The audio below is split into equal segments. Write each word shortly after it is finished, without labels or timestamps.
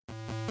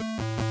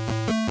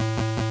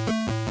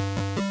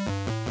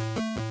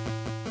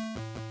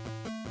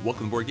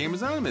Welcome to Board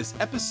Gamers Anonymous,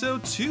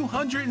 episode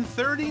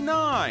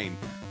 239,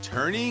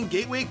 turning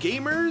gateway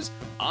gamers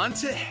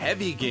onto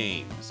heavy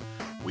games.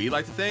 We'd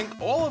like to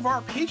thank all of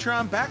our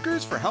Patreon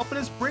backers for helping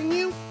us bring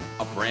you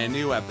a brand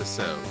new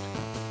episode.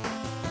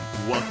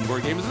 Welcome to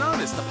Board Gamers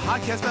Anonymous, the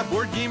podcast about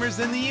board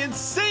gamers and the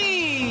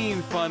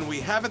insane fun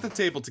we have at the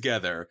table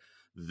together.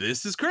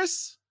 This is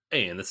Chris.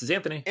 And this is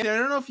Anthony. And I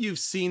don't know if you've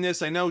seen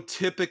this. I know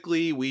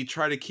typically we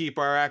try to keep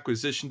our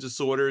acquisition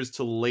disorders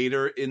to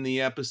later in the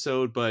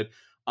episode, but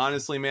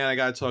honestly, man, I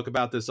got to talk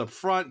about this up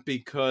front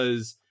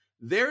because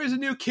there is a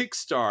new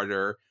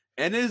Kickstarter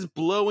and it is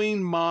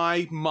blowing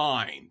my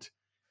mind.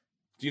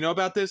 Do you know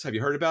about this? Have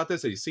you heard about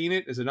this? Have you seen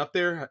it? Is it up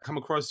there? Come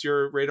across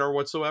your radar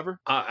whatsoever?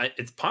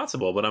 It's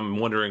possible, but I'm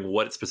wondering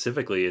what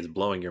specifically is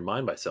blowing your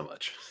mind by so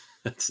much.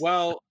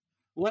 Well,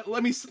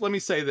 let me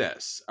say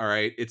this. All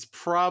right, it's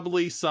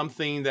probably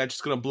something that's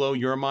just going to blow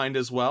your mind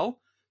as well.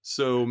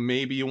 So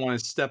maybe you want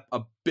to step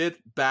a bit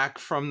back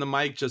from the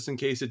mic just in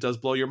case it does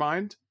blow your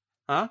mind.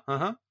 Huh?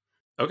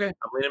 Okay, I'm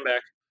leaning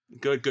back.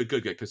 Good.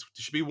 Because there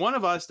should be one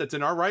of us that's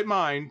in our right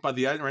mind by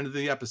the end of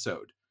the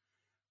episode.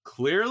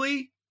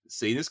 Clearly,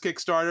 seeing this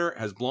Kickstarter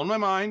has blown my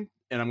mind,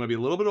 and I'm going to be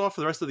a little bit off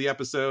for the rest of the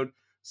episode.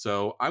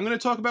 So I'm going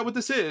to talk about what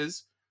this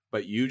is,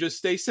 but you just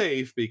stay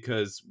safe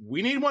because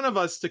we need one of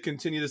us to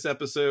continue this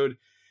episode,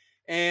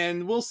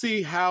 and we'll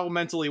see how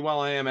mentally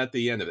well I am at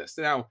the end of this.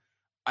 Now,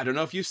 I don't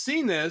know if you've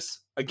seen this,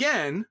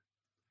 again,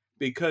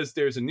 because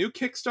there's a new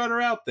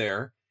Kickstarter out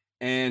there,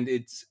 and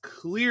it's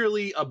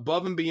clearly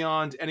above and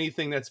beyond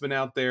anything that's been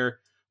out there.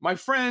 My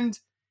friend,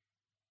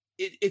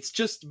 it's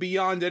just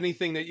beyond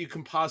anything that you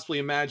can possibly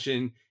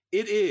imagine.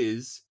 It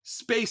is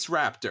Space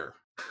Raptor.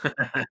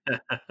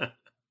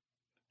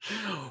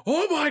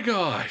 Oh my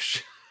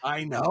gosh.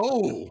 I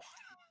know.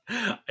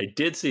 I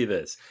did see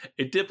this.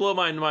 It did blow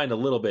my mind a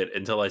little bit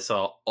until I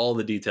saw all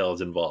the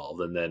details involved,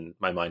 and then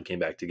my mind came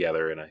back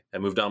together and I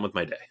moved on with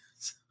my day.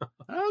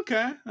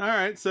 Okay. All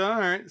right.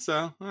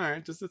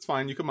 Just it's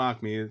fine. You can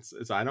mock me. It's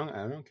I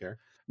don't care.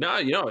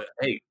 No,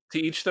 hey, to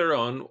each their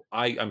own.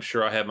 I'm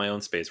sure I have my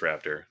own Space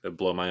Raptor that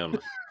blow my own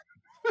mind.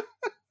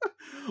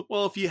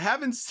 Well, if you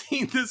haven't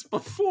seen this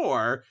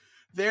before,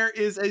 there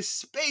is a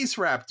Space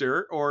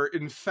Raptor, or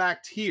in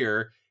fact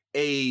here,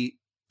 a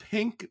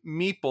pink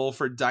meeple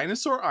for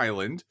Dinosaur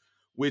Island,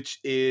 which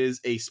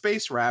is a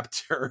Space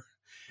Raptor.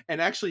 And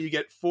actually, you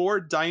get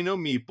 4 Dino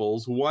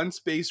Meeples, 1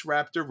 Space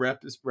Raptor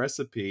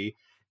recipe,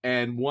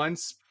 and 1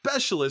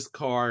 specialist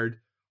card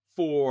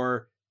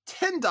for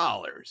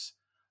 $10.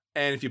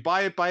 And if you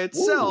buy it by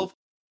itself,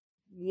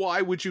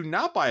 why would you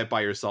not buy it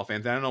by yourself,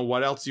 Anthony? I don't know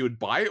what else you would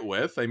buy it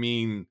with. I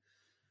mean,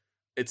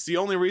 it's the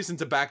only reason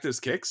to back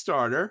this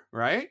Kickstarter,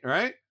 right?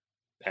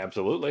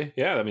 Absolutely.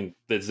 Yeah. I mean,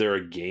 is there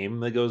a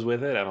game that goes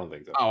with it? I don't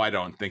think so. Oh, I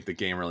don't think the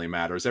game really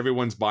matters.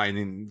 Everyone's buying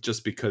in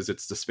just because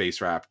it's the Space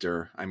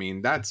Raptor. I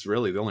mean, that's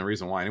really the only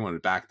reason why anyone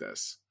would back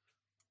this.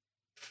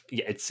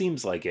 Yeah, it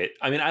seems like it.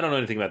 I mean, I don't know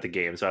anything about the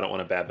game, so I don't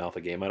want to badmouth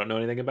a game I don't know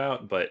anything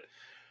about, but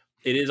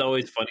it is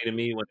always funny to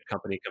me when a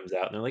company comes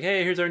out and they're like,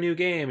 hey, here's our new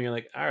game. And you're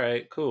like, all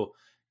right, cool.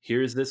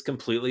 Here's this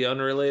completely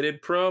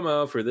unrelated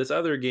promo for this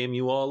other game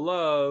you all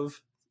love.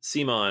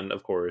 CMON,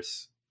 of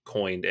course,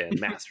 coined and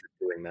mastered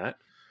doing that.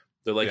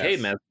 They're like, yes. Hey,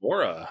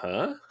 Mazmora,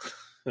 huh?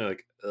 They're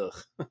like,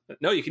 ugh.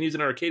 No, you can use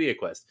an Arcadia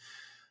quest.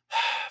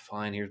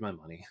 Fine, here's my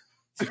money.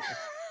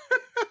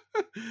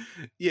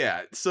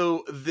 Yeah,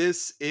 so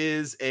this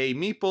is a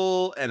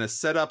meeple and a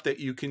setup that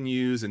you can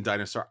use in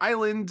Dinosaur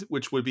Island,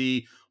 which would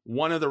be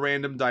one of the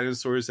random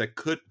dinosaurs that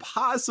could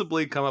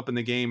possibly come up in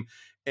the game.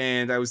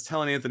 And I was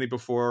telling Anthony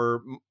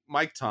before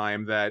mic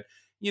time that,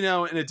 in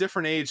a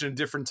different age and a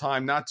different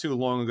time, not too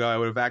long ago, I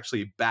would have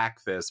actually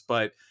backed this,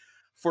 but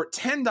for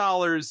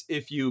 $10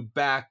 if you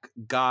back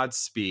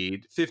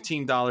Godspeed,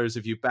 $15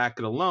 if you back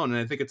it alone, and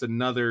I think it's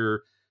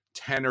another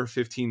 $10 or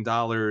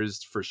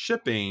 $15 for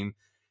shipping.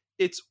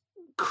 It's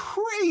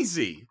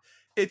crazy.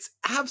 It's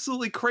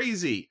absolutely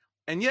crazy.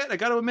 And yet, I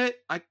got to admit,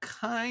 I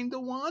kind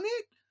of want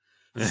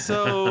it.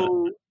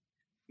 So,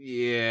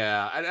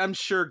 yeah, I'm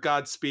sure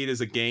Godspeed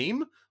is a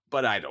game,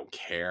 but I don't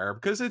care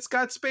because it's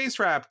got Space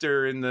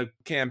Raptor in the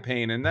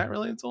campaign, and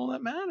it's all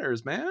that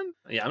matters, man.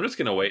 Yeah, I'm just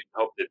gonna wait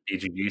and hope that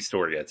BGG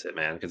store gets it,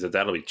 man, because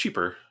that'll be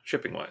cheaper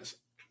shipping wise.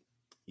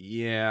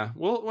 Yeah,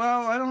 well,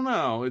 I don't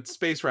know. It's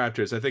Space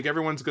Raptors. I think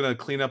everyone's gonna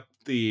clean up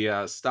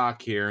the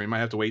stock here. You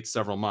might have to wait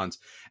several months.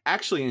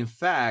 Actually, in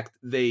fact,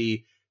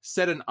 they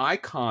set an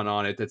icon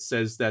on it that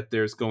says that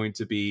there's going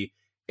to be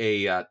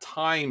a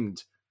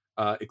timed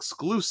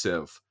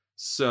exclusive.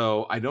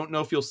 So I don't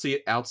know if you'll see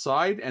it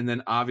outside. And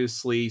then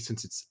obviously,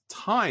 since it's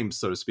timed,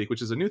 so to speak,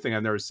 which is a new thing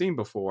I've never seen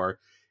before,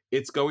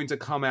 it's going to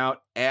come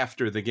out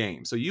after the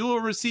game. So you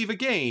will receive a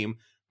game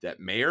that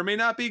may or may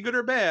not be good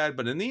or bad,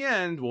 but in the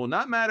end will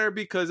not matter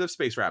because of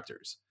Space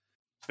Raptors.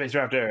 Space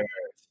Raptors.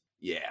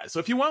 Yeah, so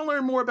if you want to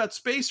learn more about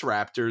Space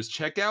Raptors,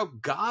 check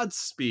out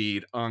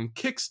Godspeed on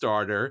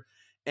Kickstarter.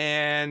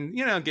 And,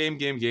 game,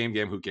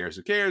 who cares?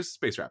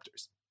 Space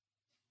Raptors.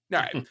 All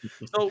right.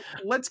 So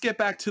let's get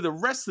back to the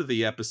rest of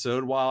the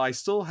episode while I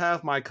still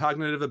have my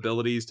cognitive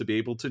abilities to be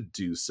able to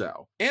do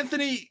so.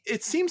 Anthony,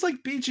 it seems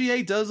like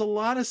BGA does a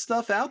lot of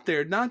stuff out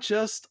there, not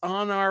just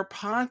on our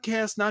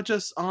podcast, not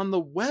just on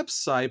the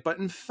website, but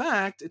in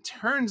fact, it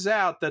turns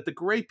out that the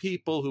great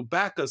people who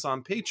back us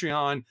on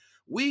Patreon,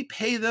 we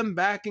pay them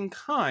back in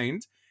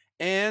kind,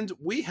 and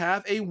we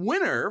have a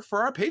winner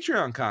for our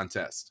Patreon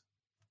contest.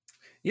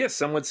 Yes,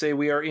 some would say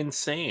we are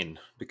insane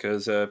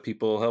because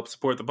people help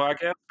support the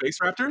podcast. Space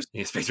Raptors?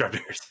 Yeah, Space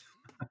Raptors.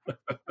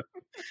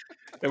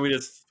 And we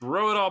just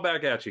throw it all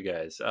back at you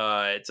guys.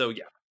 So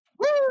yeah,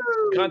 Woo!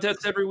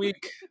 contests every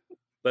week.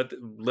 Let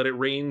it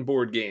rain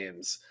board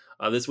games.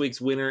 This week's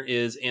winner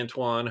is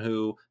Antoine,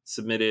 who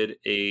submitted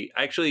I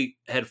actually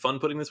had fun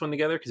putting this one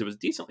together because it was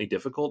decently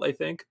difficult, I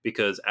think,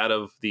 because out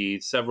of the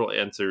several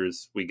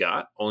answers we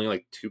got, only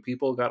like 2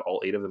 people got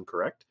all 8 of them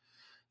correct.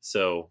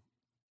 So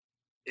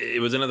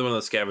it was another one of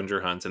those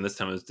scavenger hunts, and this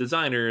time it was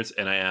designers,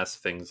 and I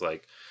asked things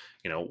like,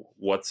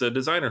 what's a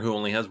designer who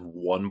only has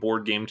 1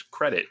 board game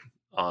credit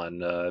on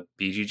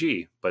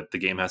BGG, but the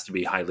game has to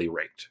be highly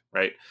ranked,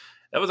 right?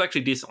 That was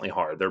actually decently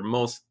hard.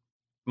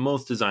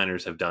 Most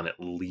designers have done at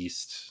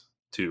least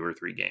 2 or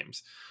 3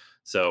 games.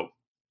 So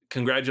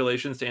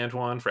congratulations to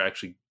Antoine for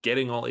actually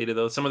getting all 8 of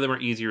those. Some of them are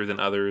easier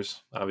than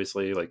others,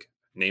 obviously, like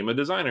name a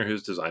designer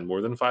who's designed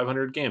more than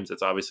 500 games.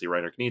 It's obviously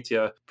Reiner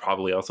Knizia.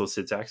 Probably also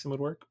Sid Saxon would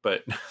work,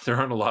 but there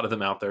aren't a lot of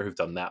them out there who've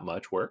done that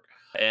much work.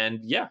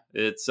 And yeah,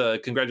 it's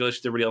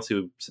congratulations to everybody else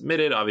who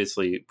submitted.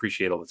 Obviously,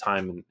 appreciate all the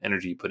time and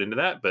energy you put into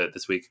that. But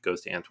this week it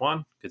goes to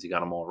Antoine because he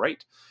got them all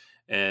right.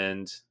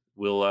 And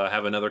we'll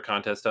have another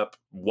contest up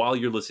while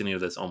you're listening to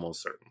this,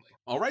 almost certainly.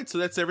 All right, so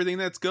that's everything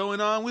that's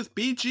going on with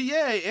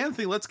BGA.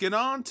 Anthony, let's get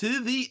on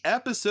to the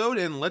episode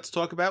and let's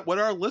talk about what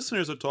our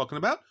listeners are talking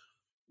about.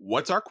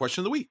 What's our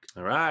question of the week?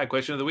 All right,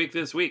 question of the week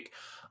this week.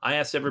 I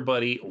asked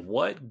everybody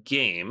what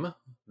game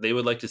they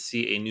would like to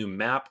see a new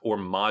map or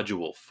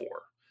module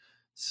for.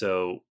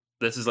 So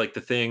this is like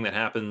the thing that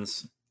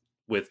happens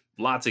with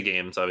lots of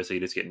games. Obviously, you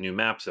just get new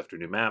maps after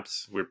new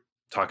maps. We're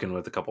talking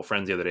with a couple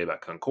friends the other day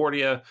about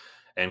Concordia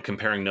and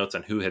comparing notes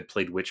on who had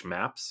played which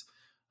maps.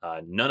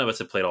 None of us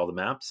have played all the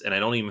maps, and I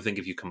don't even think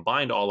if you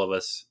combined all of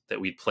us that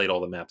we'd played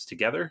all the maps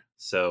together.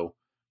 So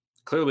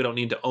clearly we don't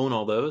need to own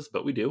all those,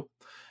 but we do.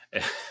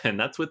 And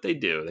that's what they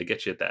do. They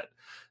get you at that.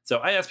 So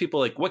I asked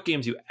people, like, what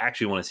games you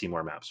actually want to see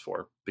more maps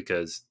for,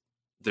 because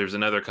there's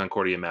another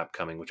Concordia map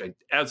coming, which I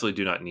absolutely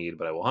do not need,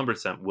 but I will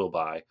 100% will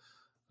buy.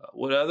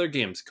 What other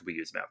games could we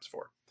use maps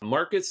for?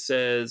 Marcus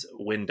says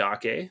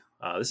Wendake.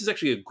 This is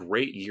actually a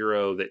great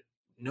Euro that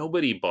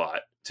nobody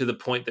bought, to the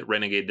point that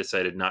Renegade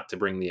decided not to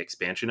bring the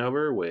expansion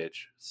over,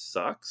 which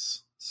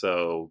sucks.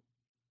 So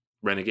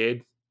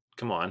Renegade,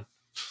 come on.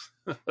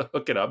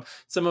 Hook it up.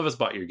 Some of us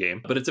bought your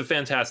game, but it's a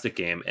fantastic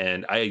game,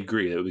 and I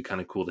agree it would be kind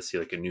of cool to see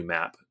like a new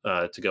map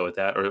to go with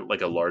that, or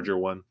like a larger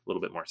one, a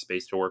little bit more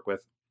space to work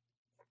with.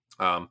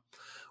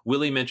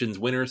 Willie mentions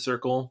Winner's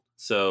Circle,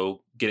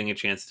 so getting a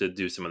chance to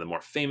do some of the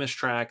more famous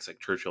tracks like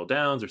Churchill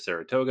Downs or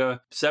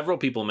Saratoga. Several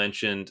people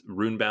mentioned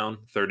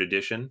Runebound 3rd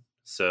edition,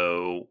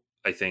 so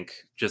I think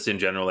just in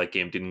general that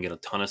game didn't get a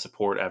ton of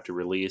support after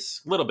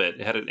release. A little bit.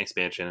 It had an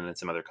expansion and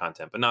some other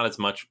content, but not as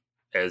much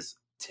as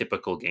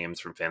typical games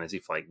from Fantasy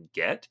Flight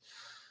get.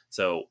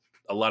 So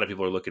a lot of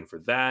people are looking for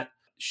that.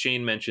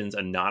 Shane mentions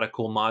a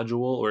nautical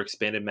module or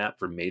expanded map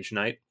for Mage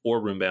Knight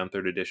or Runebound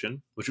 3rd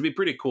edition, which would be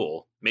pretty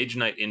cool. Mage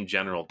Knight in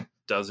general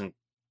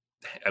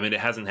it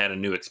hasn't had a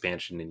new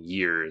expansion in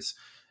years,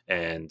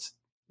 and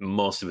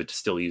most of it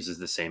still uses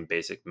the same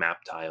basic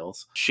map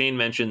tiles. Shane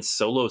mentions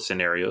solo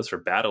scenarios for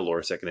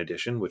Battlelore 2nd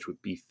edition, which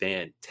would be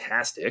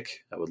fantastic.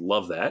 I would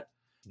love that.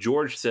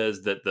 George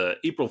says that the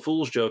April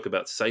Fool's joke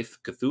about Scythe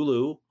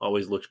Cthulhu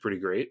always looked pretty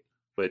great,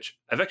 which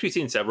I've actually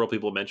seen several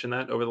people mention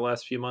that over the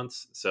last few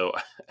months. So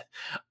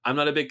I'm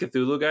not a big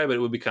Cthulhu guy, but it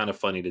would be kind of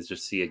funny to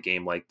just see a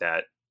game like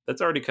that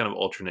that's already kind of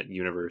alternate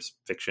universe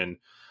fiction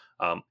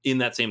in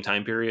that same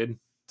time period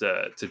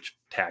to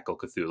tackle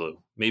Cthulhu.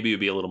 Maybe it would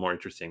be a little more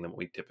interesting than what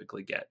we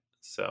typically get.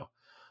 So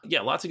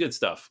yeah, lots of good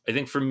stuff. I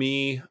think for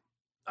me,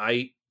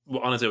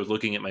 honestly, I was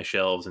looking at my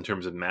shelves in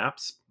terms of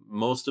maps.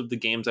 Most of the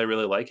games I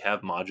really like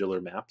have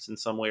modular maps in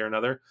some way or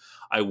another.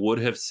 I would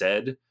have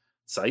said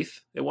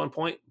Scythe at one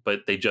point,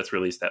 but they just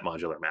released that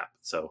modular map.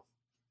 So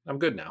I'm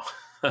good now.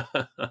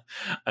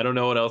 I don't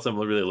know what else I'm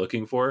really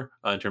looking for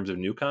in terms of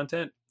new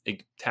content.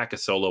 Tack a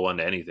solo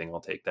onto anything.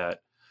 I'll take that.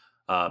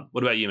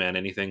 What about you, man?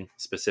 Anything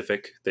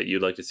specific that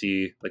you'd like to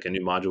see, like a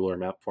new modular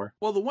map for?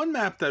 Well, the one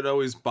map that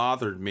always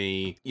bothered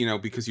me,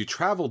 because you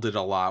traveled it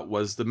a lot,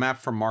 was the map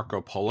from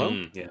Marco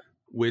Polo. Yeah.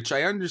 Which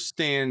I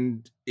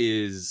understand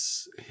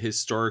is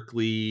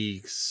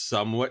historically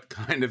somewhat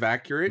kind of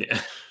accurate,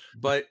 yeah.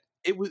 But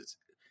it was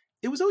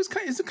always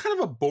kind of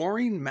a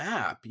boring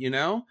map,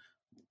 And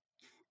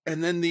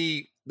then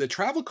the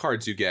travel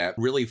cards you get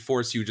really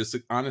force you just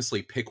to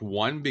honestly pick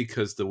one,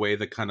 because the way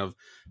the kind of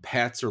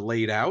paths are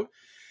laid out,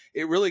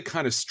 it really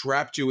kind of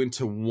strapped you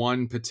into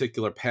one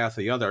particular path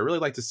or the other. I really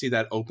like to see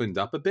that opened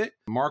up a bit.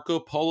 Marco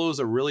Polo is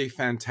a really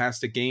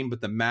fantastic game, but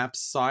the map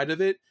side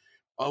of it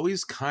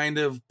always kind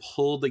of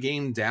pulled the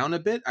game down a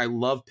bit. I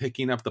love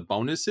picking up the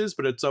bonuses,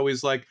 but it's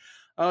always like,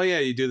 oh yeah,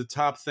 you do the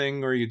top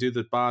thing or you do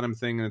the bottom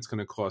thing and it's going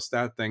to cost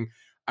that thing.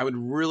 I would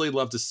really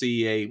love to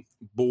see a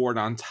board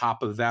on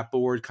top of that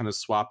board, kind of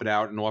swap it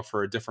out and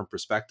offer a different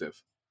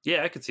perspective.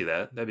 Yeah, I could see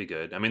that. That'd be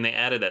good. I mean, they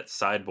added that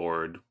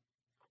sideboard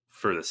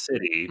for the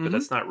city, but Hmm.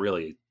 that's not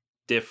really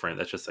different.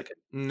 That's just like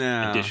an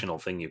No. additional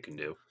thing you can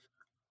do.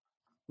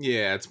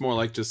 Yeah, it's more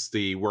like just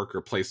the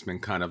worker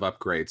placement kind of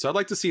upgrade. So I'd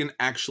like to see an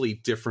actually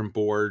different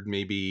board,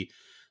 maybe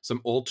some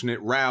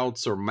alternate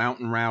routes or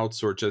mountain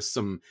routes or just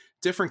some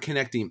different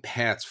connecting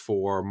paths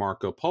for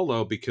Marco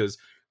Polo, because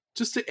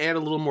just to add a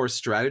little more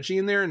strategy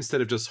in there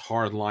instead of just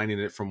hard lining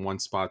it from one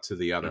spot to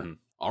the other. Hmm.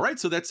 All right,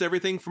 so that's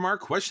everything from our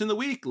question of the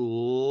week.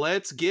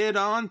 Let's get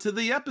on to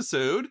the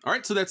episode. All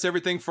right, so that's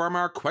everything from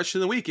our question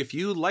of the week. If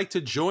you'd like to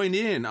join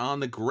in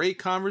on the great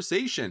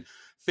conversation,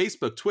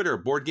 Facebook, Twitter,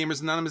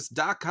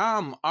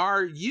 BoardGamersAnonymous.com,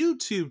 our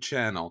YouTube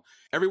channel.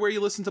 Everywhere you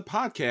listen to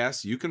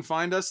podcasts, you can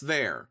find us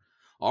there.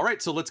 All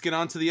right, so let's get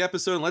on to the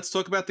episode and let's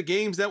talk about the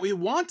games that we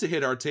want to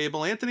hit our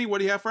table. Anthony, what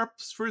do you have for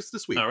us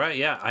this week? All right,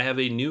 yeah, I have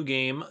a new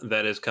game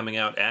that is coming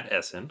out at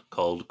Essen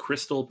called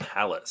Crystal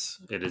Palace.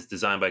 It is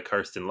designed by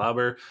Karsten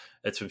Lauber.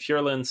 It's from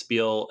Fjörland,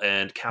 Spiel,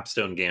 and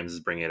Capstone Games is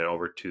bringing it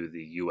over to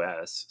the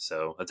US.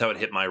 So that's how it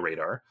hit my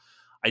radar.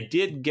 I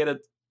did get a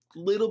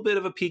little bit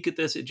of a peek at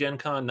this at Gen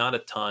Con, not a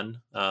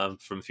ton,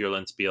 from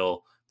Fjörland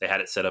Spiel. They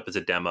had it set up as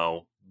a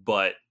demo,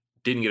 but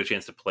didn't get a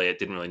chance to play it,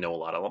 didn't really know a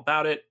lot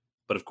about it.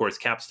 But of course,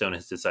 Capstone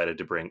has decided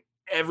to bring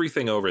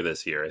everything over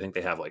this year. I think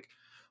they have like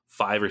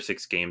 5 or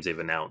 6 games they've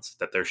announced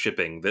that they're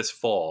shipping this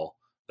fall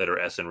that are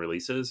Essen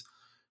releases,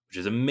 which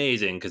is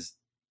amazing because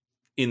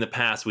in the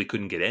past we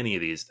couldn't get any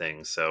of these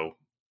things. So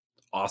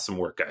awesome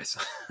work, guys.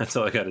 That's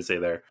all I got to say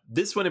there.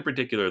 This one in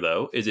particular,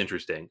 though, is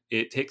interesting.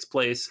 It takes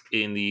place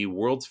in the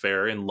World's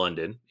Fair in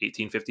London,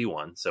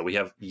 1851. So we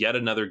have yet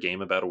another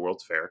game about a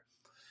World's Fair.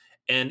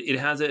 And it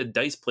has a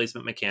dice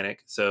placement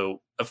mechanic.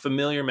 So a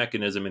familiar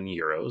mechanism in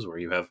Euros where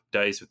you have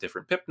dice with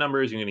different pip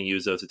numbers. You're going to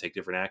use those to take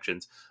different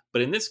actions.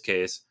 But in this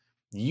case,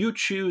 you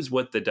choose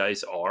what the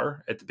dice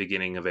are at the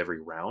beginning of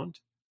every round,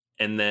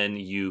 and then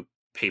you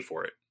pay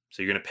for it.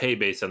 So you're going to pay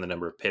based on the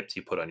number of pips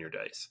you put on your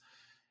dice.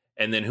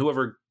 And then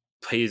whoever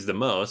pays the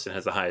most and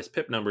has the highest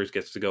pip numbers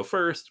gets to go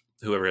first.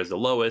 Whoever has the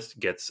lowest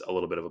gets a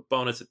little bit of a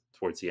bonus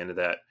towards the end of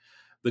that.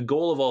 The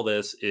goal of all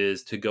this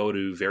is to go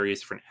to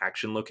various different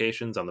action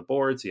locations on the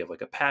board. So you have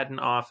like a patent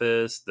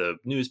office, the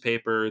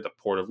newspaper, the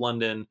Port of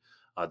London,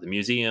 the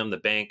museum, the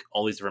bank,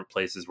 all these different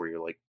places where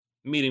you're like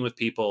meeting with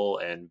people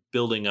and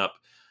building up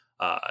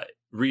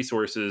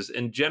resources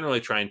and generally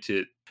trying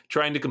to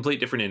complete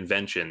different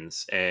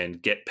inventions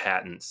and get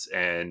patents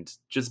and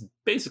just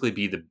basically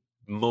be the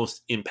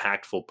most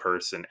impactful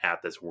person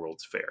at this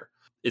World's Fair.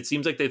 It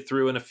seems like they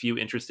threw in a few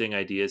interesting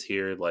ideas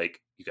here.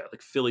 Like you got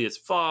like Phileas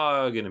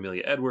Fogg and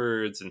Amelia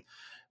Edwards and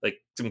like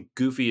some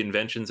goofy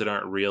inventions that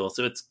aren't real.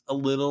 So it's a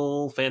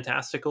little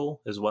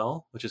fantastical as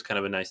well, which is kind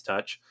of a nice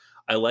touch.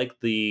 I like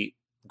the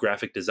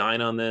graphic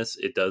design on this.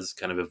 It does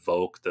kind of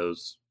evoke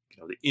those,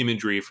 the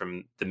imagery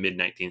from the mid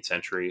 19th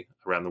century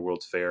around the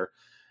World's Fair.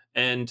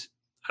 And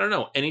I don't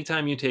know,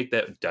 anytime you take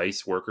that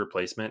dice worker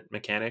placement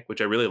mechanic,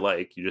 which I really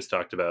like, you just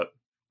talked about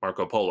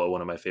Marco Polo,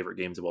 one of my favorite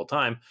games of all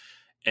time,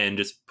 and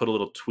just put a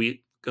little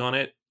tweak on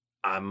it,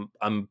 I'm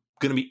going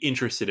to be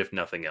interested if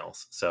nothing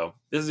else. So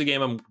this is a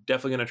game I'm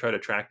definitely going to try to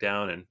track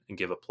down and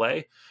give a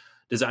play.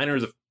 Designer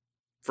is a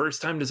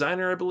first-time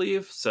designer, I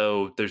believe,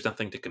 so there's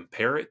nothing to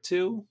compare it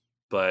to,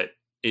 but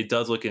it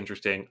does look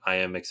interesting. I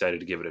am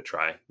excited to give it a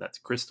try. That's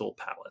Crystal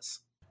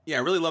Palace. Yeah,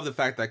 I really love the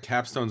fact that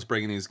Capstone's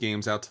bringing these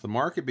games out to the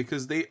market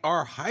because they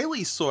are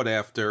highly sought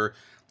after.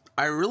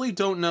 I really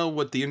don't know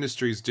what the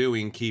industry's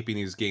doing keeping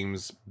these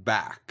games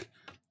back.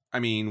 I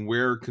mean,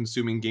 we're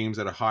consuming games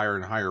at a higher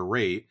and higher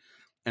rate,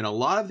 and a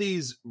lot of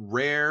these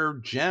rare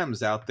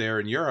gems out there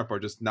in Europe are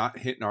just not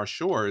hitting our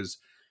shores,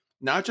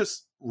 not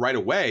just right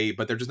away,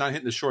 but they're just not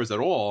hitting the shores at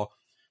all.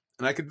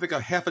 And I can think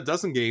of half a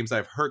dozen games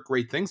I've heard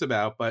great things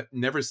about, but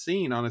never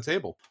seen on a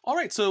table. All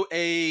right, so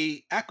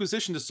a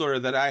acquisition disorder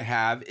that I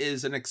have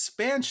is an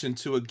expansion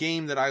to a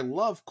game that I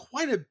love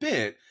quite a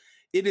bit.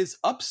 It is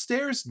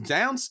Upstairs,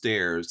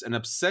 Downstairs, an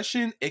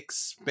Obsession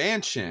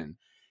expansion.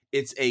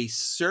 It's a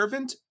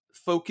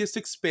servant-focused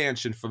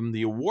expansion from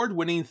the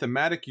award-winning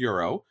thematic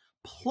Euro,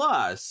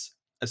 plus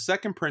a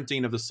second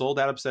printing of the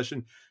sold-out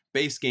Obsession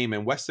base game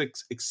and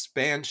Wessex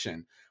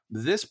expansion.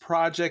 This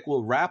project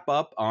will wrap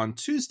up on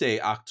Tuesday,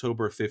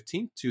 October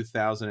 15th,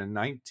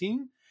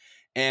 2019,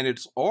 and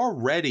it's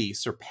already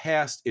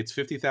surpassed its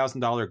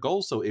 $50,000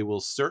 goal, so it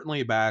will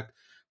certainly back,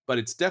 but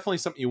it's definitely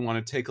something you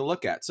want to take a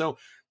look at. So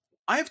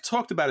I've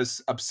talked about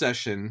his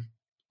Obsession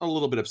a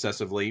little bit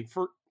obsessively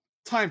for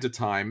time to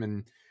time,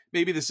 and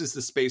maybe this is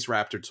the Space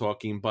Raptor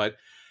talking, but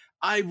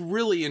I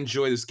really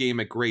enjoy this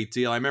game a great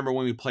deal. I remember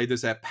when we played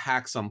this at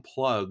PAX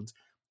Unplugged,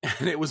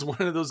 and it was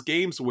one of those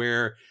games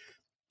where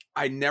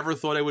I never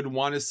thought I would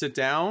want to sit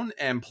down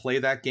and play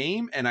that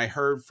game. And I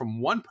heard from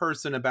one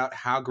person about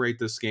how great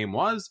this game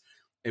was.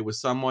 It was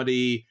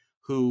somebody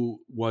who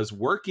was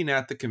working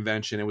at the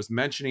convention and was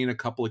mentioning a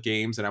couple of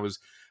games, and I was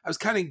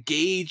kind of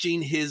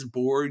gauging his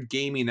board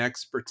gaming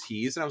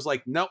expertise, and I was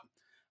like, nope,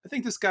 I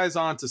think this guy's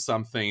on to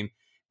something.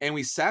 And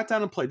we sat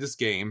down and played this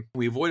game.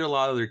 We avoided a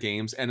lot of other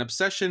games, and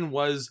Obsession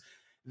was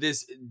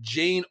this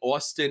Jane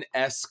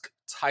Austen-esque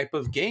type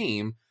of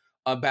game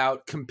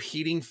about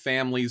competing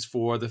families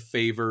for the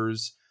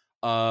favors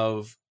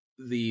of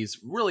these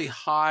really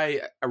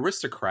high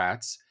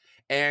aristocrats.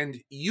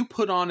 And you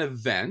put on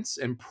events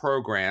and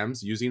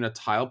programs using a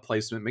tile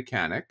placement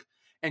mechanic,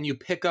 and you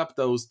pick up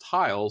those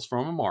tiles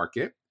from a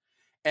market,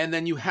 and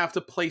then you have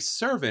to place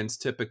servants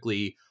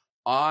typically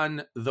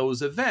on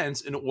those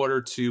events in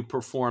order to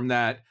perform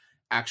that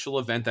actual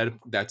event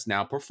that's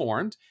now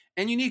performed.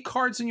 And you need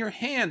cards in your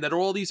hand that are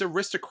all these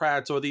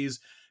aristocrats or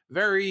these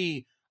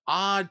very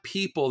odd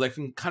people that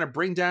can kind of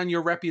bring down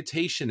your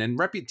reputation, and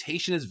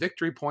reputation is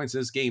victory points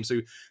in this game,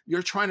 so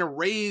you're trying to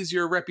raise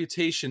your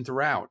reputation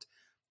throughout.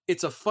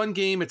 It's a fun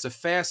game, it's a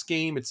fast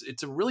game,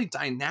 it's a really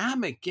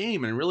dynamic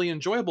game and really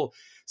enjoyable.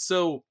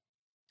 So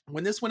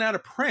when this went out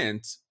of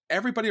print,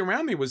 everybody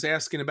around me was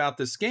asking about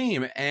this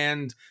game,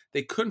 and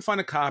they couldn't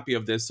find a copy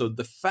of this. So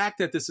the fact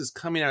that this is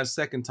coming out a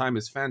second time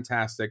is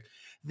fantastic.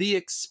 The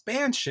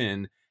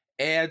expansion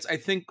adds, I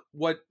think,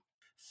 what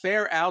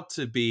fare out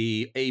to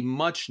be a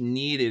much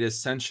needed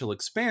essential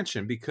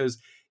expansion, because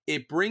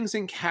it brings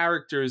in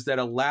characters that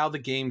allow the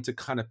game to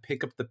kind of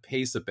pick up the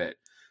pace a bit.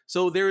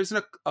 So there is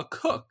a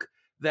cook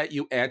that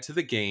you add to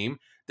the game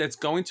that's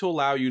going to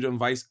allow you to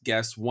invite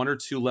guests 1 or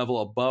 2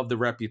 level above the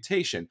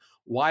reputation.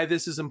 Why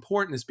this is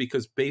important is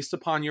because based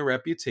upon your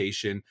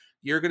reputation,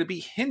 you're going to be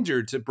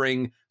hindered to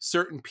bring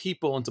certain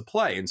people into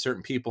play. And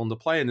certain people into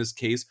play in this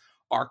case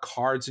are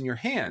cards in your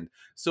hand.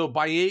 So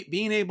by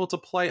being able to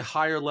play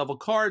higher level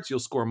cards, you'll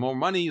score more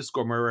money, you'll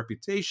score more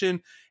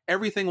reputation.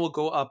 Everything will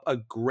go up a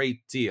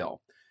great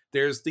deal.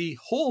 There's the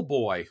Hole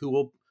Boy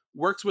who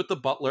works with the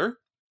butler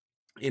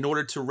in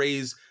order to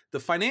raise the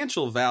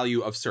financial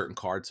value of certain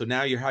cards. So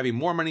now you're having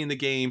more money in the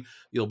game.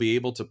 You'll be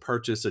able to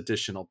purchase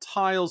additional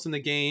tiles in the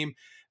game.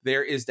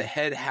 There is the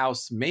head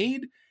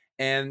housemaid,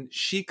 and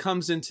she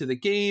comes into the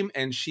game,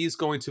 and she's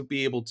going to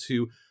be able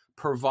to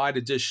provide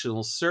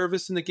additional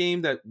service in the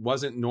game that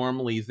wasn't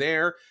normally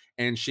there.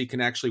 And she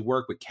can actually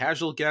work with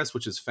casual guests,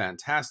 which is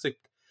fantastic.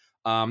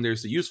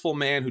 There's the useful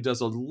man who does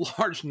a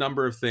large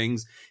number of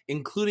things,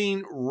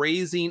 including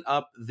raising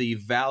up the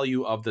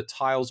value of the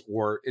tiles,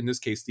 or in this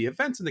case, the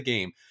events in the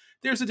game.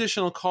 There's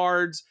additional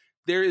cards.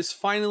 There is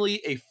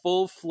finally a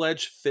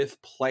full-fledged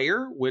 5th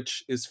player,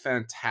 which is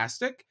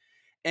fantastic.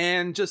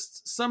 And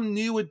just some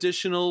new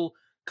additional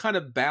kind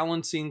of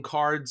balancing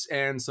cards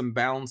and some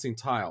balancing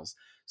tiles.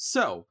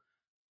 So,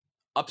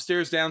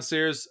 upstairs,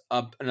 downstairs,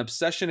 an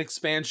Obsession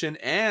expansion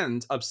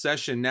and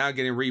Obsession now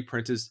getting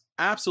reprint is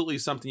absolutely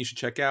something you should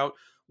check out.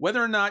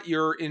 Whether or not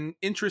you're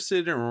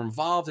interested or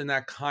involved in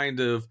that kind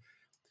of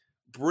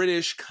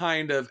British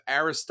kind of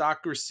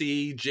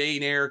aristocracy,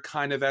 Jane Eyre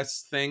kind of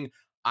thing,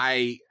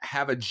 I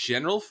have a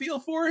general feel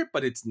for it,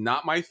 but it's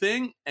not my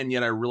thing, and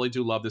yet I really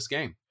do love this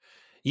game.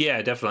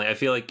 Yeah, definitely. I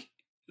feel like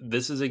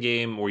this is a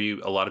game where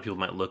a lot of people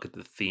might look at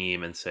the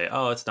theme and say,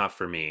 oh, it's not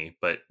for me,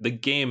 but the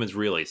game is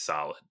really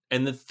solid.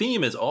 And the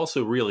theme is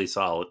also really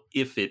solid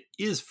if it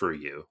is for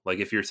you. Like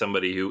if you're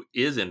somebody who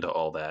is into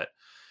all that,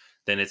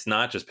 then it's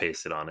not just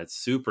pasted on. It's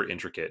super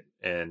intricate.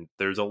 And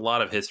there's a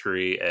lot of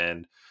history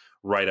and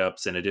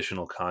write-ups and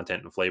additional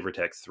content and flavor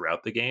text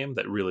throughout the game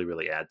that really,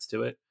 really adds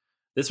to it.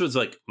 This was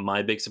like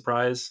my big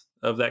surprise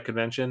of that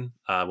convention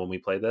when we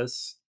played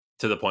this,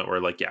 to the point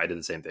where I did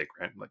the same thing.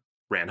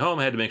 Ran home,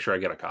 had to make sure I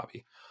get a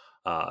copy.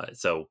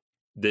 So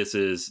this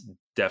is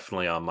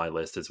definitely on my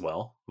list as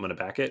well. I'm going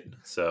to back it.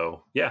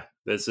 So yeah,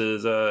 this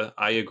is,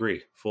 I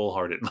agree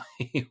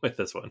full-heartedly with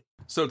this one.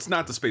 So it's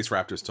not the Space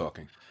Raptors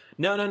talking.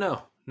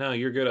 No,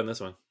 you're good on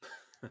this one.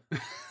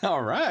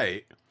 All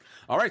right.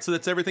 So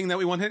that's everything that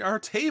we want to hit our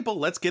table.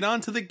 Let's get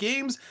on to the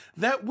games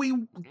that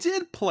we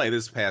did play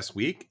this past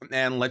week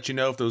and let you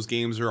know if those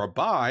games are a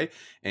buy,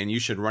 and you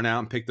should run out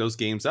and pick those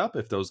games up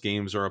if those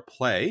games are a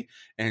play,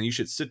 and you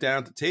should sit down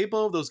at the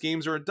table if those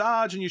games are a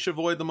dodge, and you should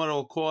avoid them at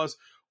all costs,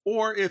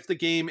 or if the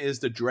game is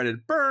the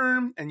dreaded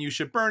burn, and you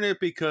should burn it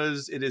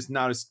because it is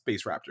not a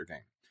Space Raptor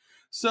game.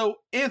 So,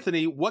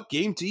 Anthony, what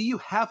game do you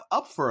have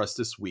up for us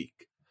this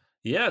week?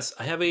 Yes,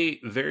 I have a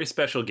very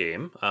special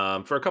game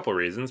for a couple of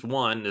reasons.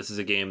 One, this is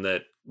a game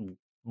that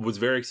was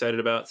very excited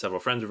about. Several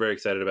friends were very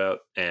excited about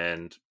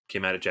and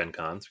came out at Gen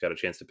Con, so got a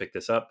chance to pick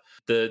this up.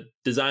 The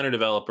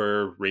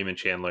designer-developer, Raymond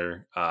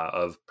Chandler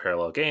of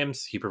Parallel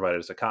Games, he provided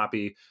us a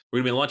copy. We're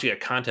going to be launching a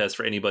contest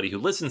for anybody who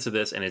listens to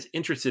this and is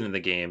interested in the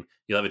game.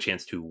 You'll have a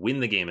chance to win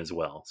the game as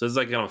well. So this is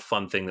like kind of a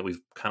fun thing that we've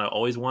kind of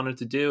always wanted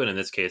to do, and in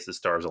this case, the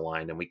stars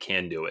aligned and we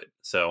can do it.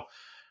 So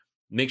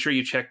make sure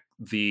you check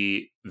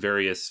the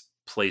various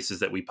places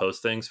that we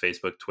post things,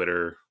 Facebook,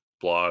 Twitter,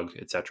 blog,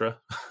 etc.,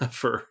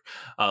 for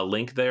a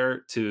link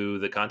there to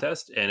the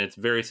contest. And it's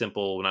very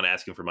simple. We're not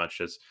asking for much.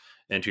 Just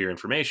enter your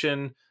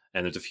information,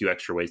 and there's a few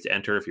extra ways to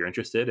enter if you're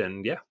interested.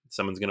 And yeah,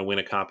 someone's going to win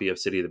a copy of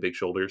City of the Big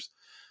Shoulders.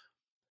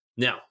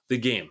 Now, the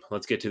game.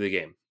 Let's get to the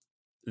game.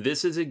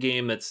 This is a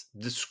game that's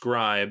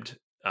described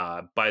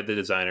by the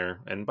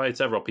designer and by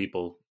several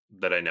people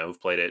that I know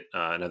who've played it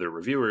and other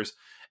reviewers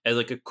as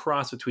like a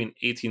cross between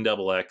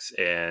 18XX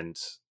and,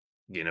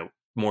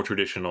 more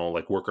traditional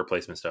like worker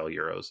placement style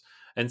Euros.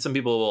 And some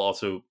people will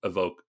also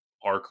evoke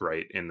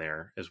Arkwright in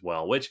there as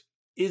well, which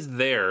is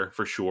there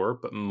for sure,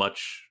 but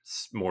much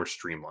more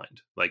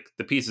streamlined. Like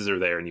the pieces are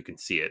there and you can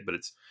see it, but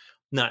it's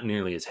not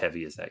nearly as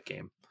heavy as that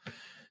game.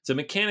 So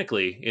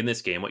mechanically, in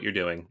this game, what you're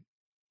doing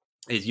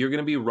is you're going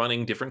to be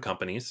running different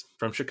companies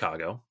from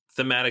Chicago.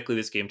 Thematically,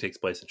 this game takes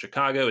place in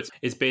Chicago.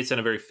 It's based on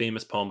a very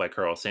famous poem by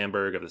Carl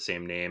Sandburg of the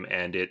same name,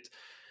 and it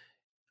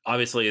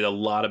obviously a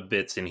lot of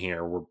bits in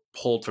here were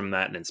pulled from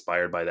that and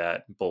inspired by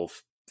that,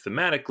 both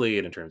thematically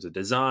and in terms of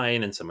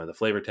design and some of the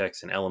flavor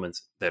text and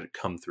elements that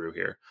come through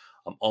here.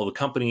 All the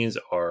companies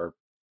are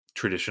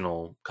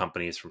traditional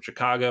companies from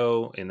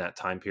Chicago in that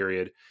time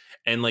period,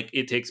 and like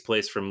it takes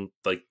place from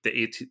like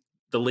the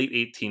late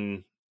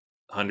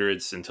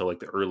 1800s until like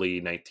the early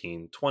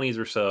 1920s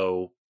or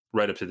so,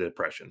 right up to the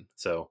Depression.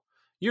 So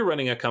you're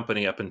running a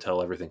company up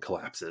until everything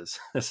collapses,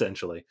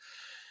 essentially.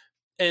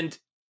 And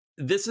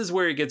this is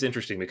where it gets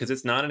interesting because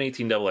it's not an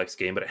 18XX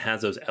game, but it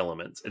has those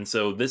elements. And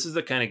so this is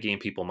the kind of game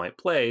people might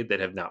play that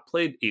have not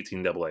played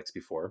 18XX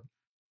before.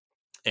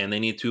 And they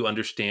need to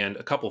understand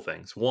a couple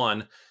things.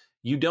 One,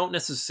 you don't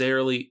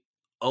necessarily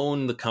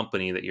own the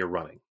company that you're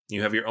running.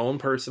 You have your own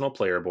personal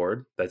player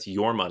board. That's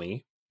your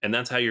money. And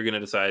that's how you're going to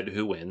decide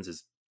who wins,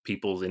 is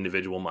people's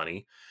individual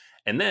money.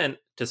 And then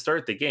to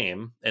start the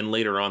game, and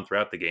later on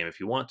throughout the game, if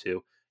you want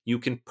to, you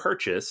can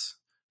purchase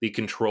the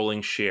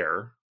controlling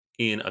share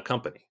in a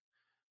company,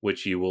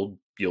 which you'll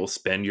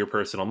spend your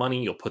personal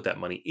money. You'll put that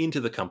money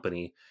into the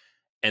company.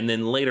 And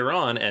then later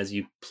on, as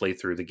you play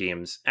through the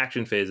game's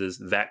action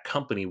phases, that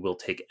company will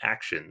take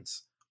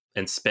actions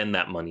and spend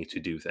that money to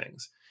do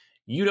things.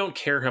 You don't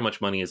care how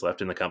much money is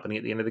left in the company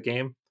at the end of the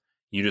game.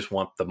 You just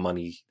want the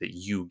money that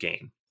you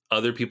gain.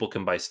 Other people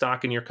can buy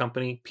stock in your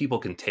company. People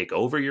can take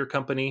over your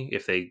company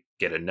if they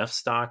get enough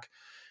stock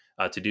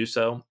to do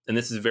so. And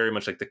this is very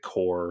much like the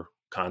core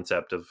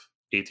concept of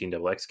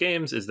 18XX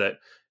games, is that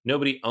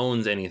nobody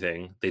owns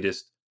anything. They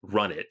just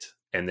run it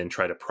and then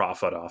try to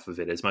profit off of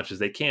it as much as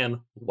they can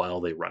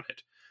while they run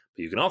it.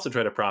 But you can also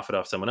try to profit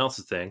off someone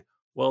else's thing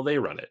while they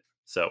run it.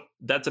 So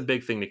that's a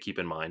big thing to keep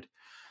in mind.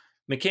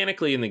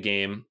 Mechanically in the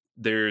game,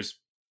 there's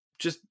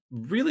just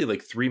really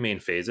like three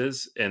main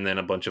phases and then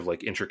a bunch of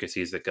like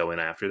intricacies that go in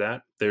after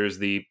that. There's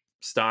the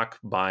stock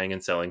buying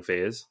and selling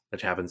phase,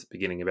 which happens at the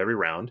beginning of every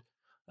round.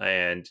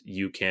 And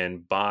you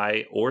can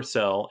buy or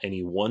sell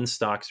any one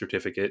stock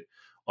certificate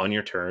on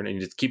your turn, and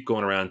you just keep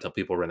going around until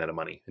people run out of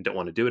money and don't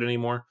want to do it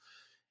anymore.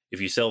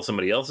 If you sell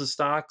somebody else's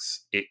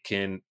stocks, it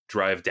can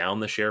drive down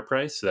the share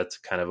price. So that's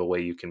kind of a way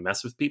you can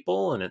mess with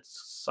people, and it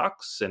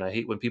sucks. And I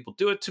hate when people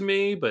do it to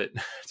me, but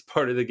it's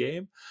part of the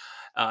game.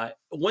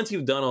 Once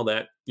you've done all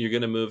that, you're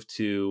going to move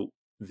to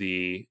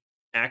the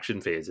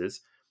action phases.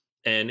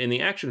 And in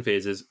the action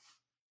phases,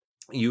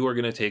 you are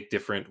going to take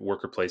different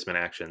worker placement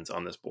actions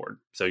on this board.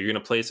 So you're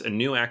going to place a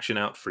new action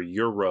out for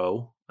your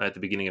row at the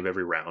beginning of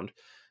every round.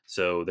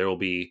 So there will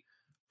be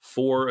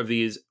 4 of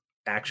these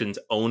actions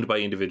owned by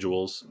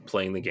individuals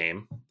playing the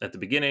game at the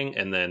beginning,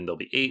 and then there'll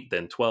be 8,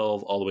 then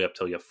 12, all the way up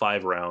till you have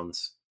 5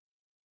 rounds,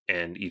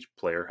 and each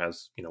player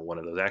has, one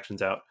of those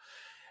actions out.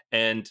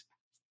 And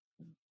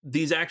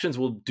these actions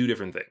will do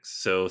different things.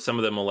 So some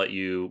of them will let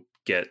you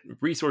get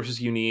resources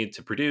you need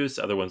to produce.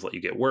 Other ones let you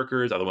get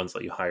workers. Other ones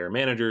let you hire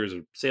managers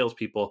or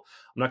salespeople.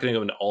 I'm not going to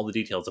go into all the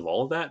details of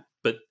all of that,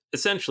 but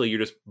essentially you're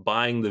just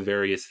buying the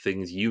various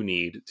things you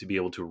need to be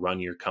able to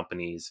run your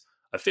companies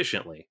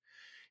efficiently.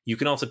 You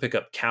can also pick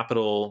up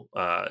capital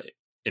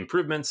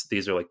improvements.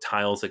 These are like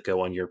tiles that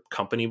go on your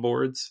company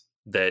boards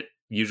that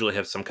usually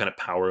have some kind of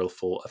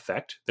powerful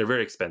effect. They're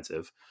very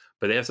expensive,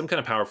 but they have some kind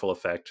of powerful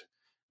effect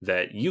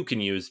that you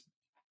can use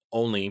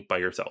only by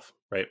yourself,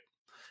 right?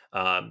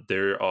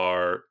 There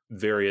are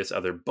various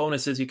other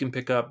bonuses you can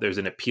pick up. There's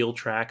an appeal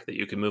track that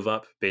you can move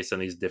up based on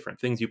these different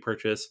things you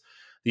purchase.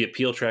 The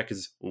appeal track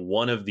is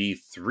one of the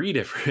 3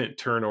 different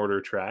turn order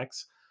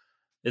tracks.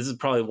 This is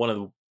probably one of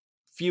the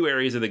few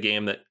areas of the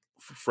game that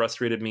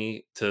frustrated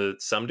me to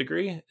some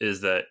degree,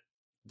 is that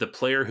the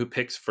player who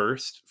picks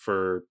first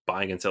for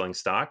buying and selling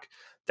stock,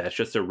 that's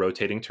just a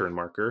rotating turn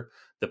marker.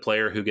 The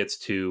player who gets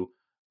to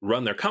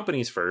run their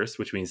companies first,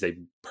 which means they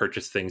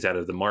purchase things out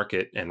of the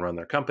market and run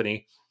their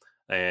company,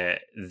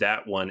 that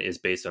one is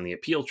based on the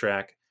appeal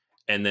track.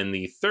 And then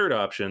the third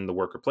option, the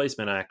worker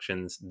placement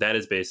actions, that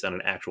is based on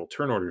an actual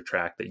turn order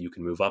track that you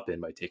can move up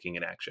in by taking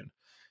an action.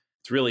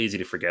 It's really easy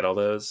to forget all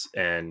those.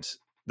 And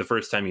the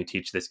first time you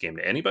teach this game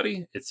to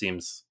anybody, it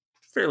seems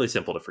fairly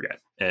simple to forget.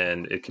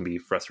 And it can be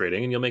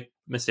frustrating, and you'll make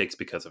mistakes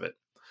because of it.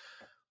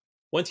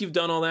 Once you've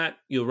done all that,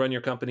 you'll run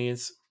your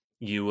companies.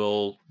 You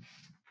will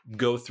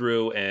go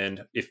through,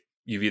 and if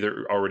you've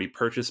either already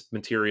purchased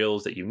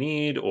materials that you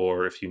need,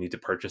 or if you need to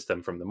purchase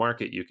them from the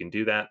market, you can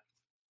do that.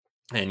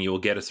 And you will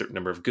get a certain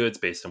number of goods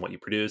based on what you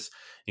produce.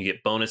 You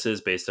get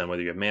bonuses based on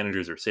whether you have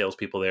managers or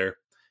salespeople there.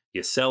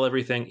 You sell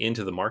everything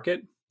into the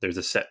market, There's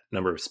a set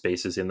number of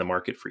spaces in the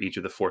market for each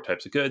of the 4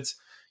 types of goods.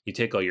 You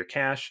take all your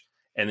cash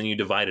and then you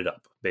divide it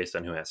up based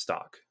on who has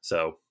stock.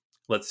 So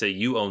let's say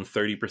you own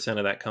 30%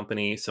 of that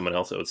company, someone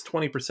else owns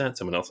 20%,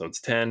 someone else owns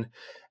 10,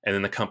 and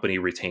then the company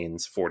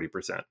retains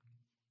 40%.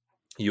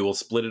 You will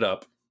split it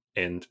up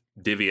and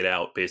divvy it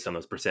out based on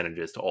those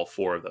percentages to all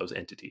 4 of those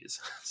entities.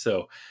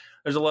 So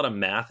there's a lot of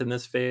math in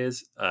this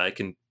phase. It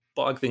can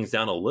bog things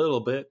down a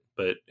little bit,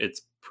 but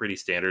it's pretty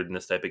standard in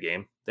this type of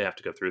game. They have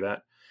to go through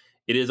that.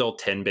 It is all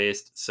 10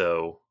 based,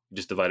 so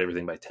just divide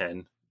everything by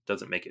 10.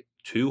 Doesn't make it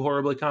too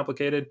horribly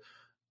complicated,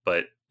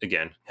 but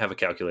again, have a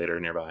calculator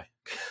nearby.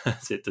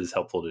 It is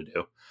helpful to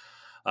do.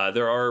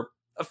 There are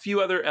a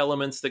few other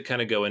elements that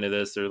kind of go into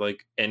this. They're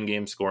like end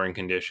game scoring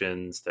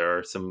conditions. There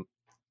are some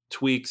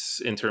tweaks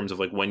in terms of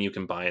like when you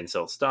can buy and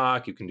sell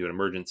stock. You can do an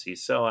emergency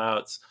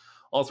sellouts,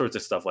 all sorts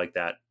of stuff like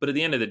that. But at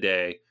the end of the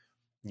day,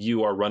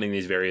 you are running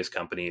these various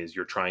companies.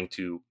 You're trying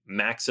to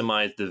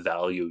maximize the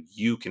value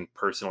you can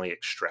personally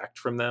extract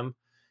from them.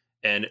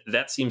 And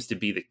that seems to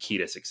be the key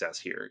to success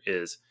here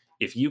is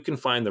if you can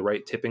find the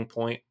right tipping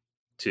point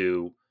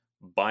to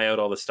buy out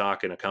all the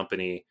stock in a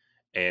company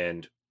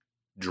and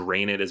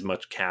drain it as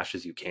much cash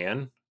as you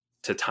can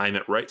to time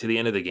it right to the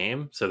end of the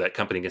game so that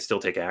company can still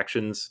take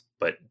actions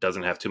but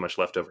doesn't have too much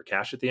leftover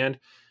cash at the end,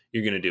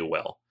 you're going to do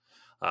well.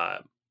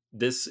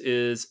 This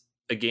is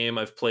a game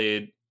I've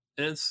played,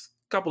 and it's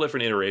a couple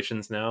different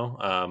iterations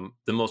now.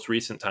 The most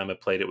recent time I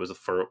played it was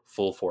a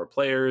full 4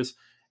 players.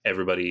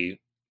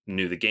 Everybody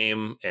knew the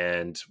game,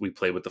 and we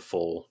played with the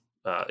full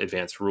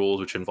advanced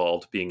rules, which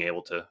involved being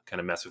able to kind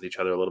of mess with each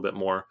other a little bit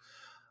more.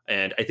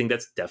 And I think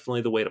that's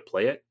definitely the way to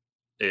play it.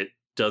 It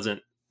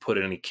doesn't put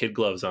any kid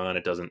gloves on.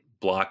 It doesn't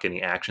block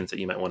any actions that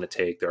you might want to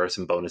take. There are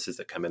some bonuses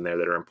that come in there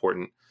that are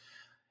important.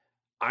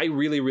 I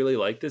really, really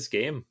like this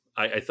game.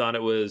 I thought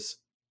it was,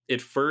 at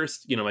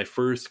first, my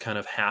first kind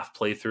of half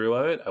playthrough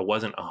of it, I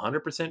wasn't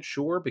 100%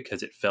 sure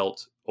because it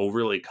felt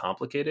overly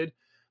complicated.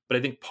 But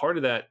I think part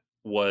of that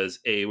was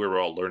A, we were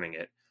all learning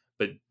it,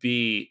 but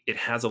B, it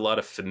has a lot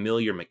of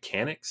familiar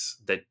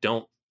mechanics that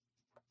don't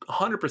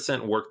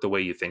 100% work the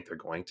way you think they're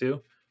going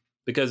to.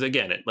 Because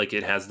again,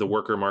 it has the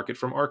worker market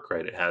from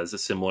Arkwright. It has a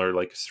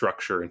similar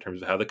structure in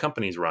terms of how the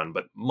companies run,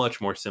 but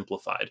much more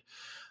simplified.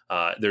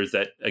 There's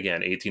that,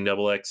 again,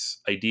 18XX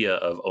idea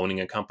of owning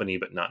a company,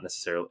 but not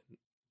necessarily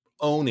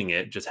owning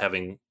it, just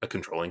having a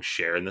controlling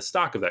share in the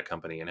stock of that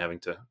company and having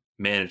to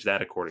manage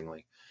that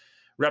accordingly.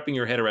 Wrapping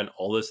your head around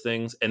all those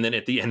things, and then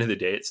at the end of the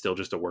day, it's still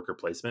just a worker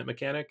placement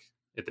mechanic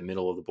at the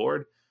middle of the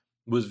board,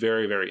 was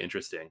very, very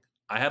interesting.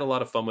 I had a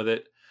lot of fun with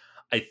it.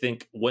 I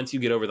think once you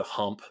get over the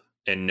hump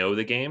and know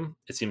the game,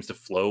 it seems to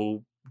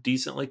flow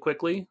decently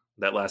quickly.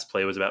 That last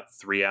play was about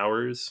 3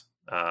 hours.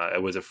 I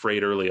was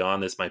afraid early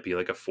on this might be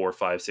like a 4,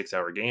 5, 6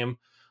 hour game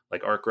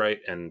like Arkwright,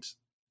 and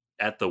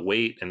at the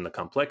weight and the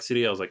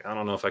complexity, I was like, I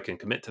don't know if I can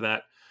commit to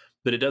that,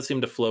 but it does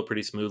seem to flow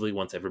pretty smoothly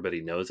once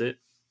everybody knows it.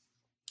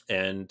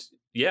 And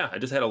yeah, I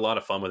just had a lot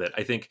of fun with it.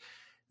 I think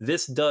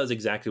this does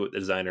exactly what the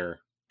designer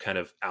kind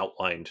of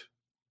outlined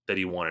that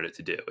he wanted it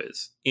to do,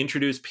 is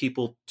introduce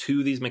people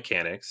to these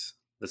mechanics,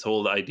 this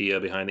whole idea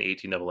behind the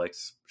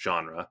 18XX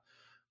genre,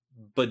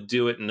 but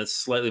do it in a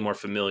slightly more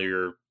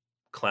familiar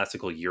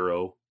classical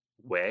Euro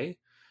way.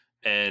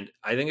 And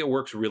I think it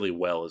works really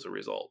well as a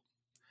result.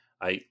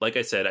 Like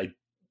I said, I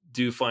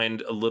do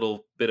find a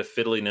little bit of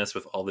fiddliness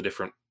with all the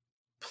different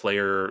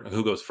player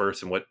who goes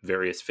first and what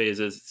various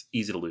phases. It's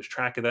easy to lose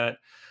track of that.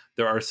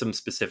 There are some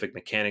specific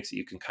mechanics that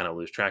you can kind of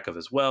lose track of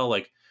as well.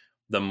 Like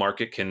the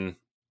market can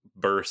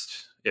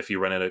burst if you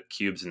run out of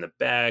cubes in the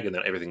bag, and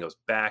then everything goes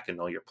back and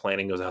all your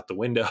planning goes out the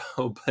window.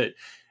 But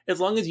as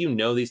long as you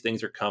know these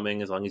things are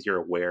coming, as long as you're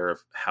aware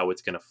of how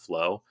it's going to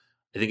flow,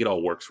 I think it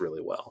all works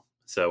really well.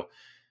 So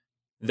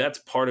that's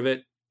part of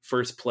it.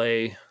 First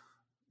play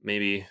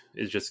maybe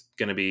is just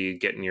going to be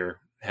getting your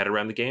head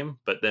around the game.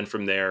 But then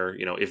from there,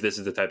 if this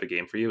is the type of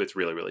game for you, it's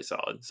really, really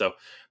solid. So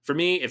for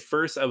me, at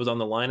first I was on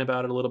the line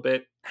about it a little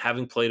bit.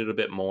 Having played it a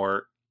bit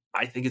more,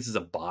 I think this is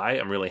a buy.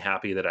 I'm really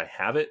happy that I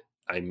have it.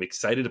 I'm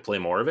excited to play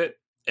more of it.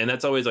 And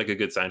that's always like a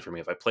good sign for me.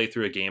 If I play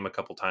through a game a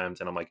couple times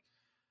and I'm like,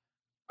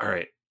 all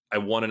right, I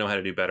want to know how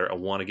to do better. I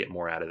want to get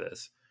more out of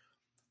this.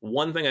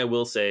 One thing I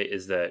will say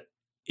is that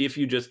if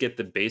you just get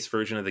the base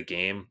version of the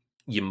game,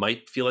 you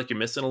might feel like you're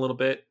missing a little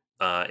bit.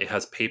 It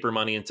has paper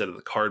money instead of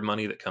the card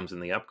money that comes in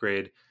the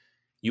upgrade.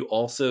 You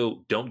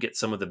also don't get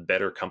some of the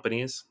better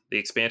companies. The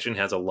expansion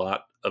has a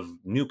lot of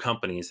new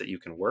companies that you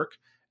can work,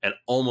 and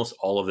almost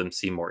all of them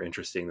seem more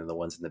interesting than the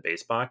ones in the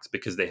base box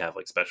because they have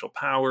like special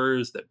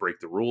powers that break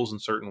the rules in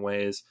certain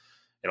ways.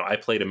 I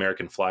played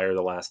American Flyer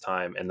the last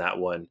time, and that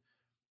one,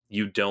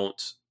 you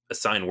don't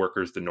assign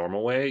workers the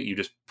normal way. You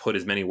just put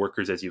as many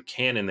workers as you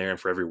can in there, and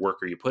for every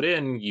worker you put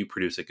in, you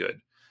produce a good.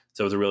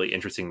 So it was a really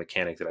interesting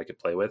mechanic that I could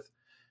play with.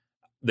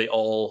 They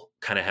all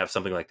kind of have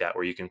something like that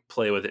where you can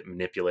play with it,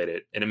 manipulate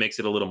it, and it makes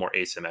it a little more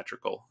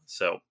asymmetrical.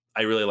 So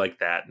I really like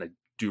that, and I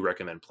do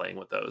recommend playing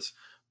with those.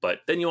 But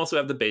then you also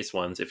have the base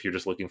ones if you're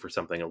just looking for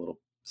something a little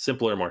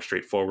simpler, more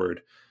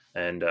straightforward,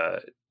 and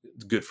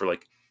good for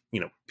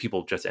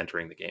people just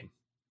entering the game.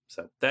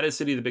 So that is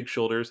City of the Big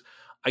Shoulders.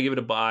 I give it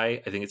a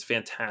buy. I think it's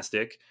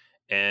fantastic,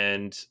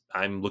 and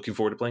I'm looking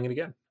forward to playing it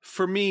again.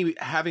 For me,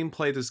 having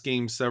played this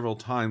game several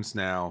times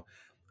now,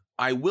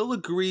 I will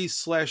agree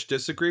slash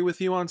disagree with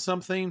you on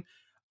something.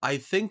 I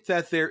think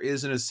that there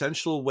is an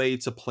essential way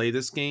to play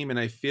this game, and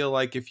I feel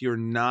like if you're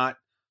not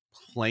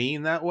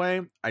playing that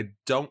way, I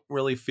don't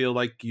really feel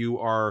like you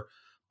are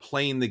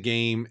playing the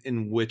game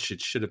in which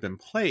it should have been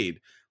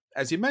played.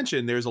 As you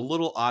mentioned, there's a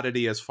little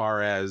oddity as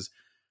far as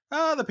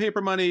the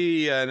paper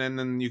money, and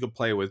then you could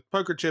play with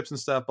poker chips and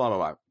stuff, blah, blah,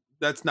 blah.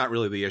 That's not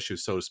really the issue,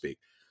 so to speak.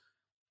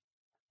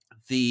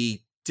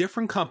 The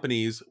different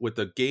companies with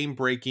the game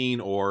breaking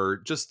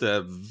or just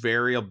the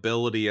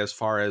variability as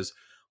far as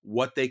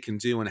what they can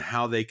do and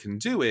how they can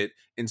do it,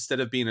 instead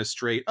of being a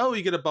straight, oh,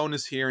 you get a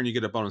bonus here and you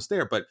get a bonus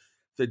there, but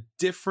the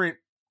different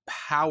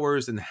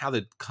powers and how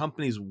the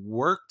companies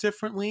work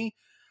differently,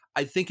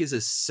 I think is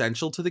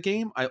essential to the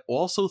game. I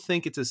also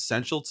think it's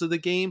essential to the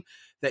game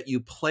that you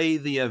play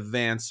the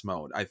advanced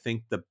mode. I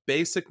think the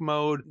basic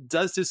mode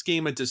does this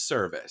game a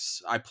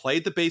disservice. I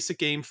played the basic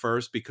game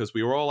first because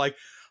we were all like,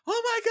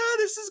 oh my God,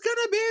 this is going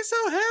to be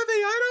so heavy.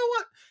 I don't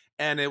want...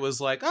 And it was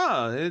like,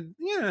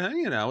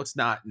 it's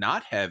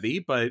not heavy,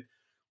 but,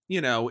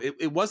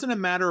 it wasn't a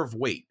matter of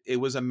weight. It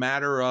was a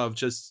matter of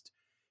just,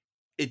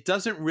 it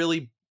doesn't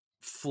really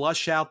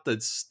flush out the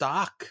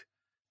stock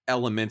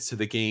elements to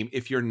the game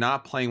if you're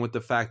not playing with the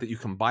fact that you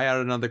can buy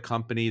out another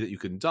company, that you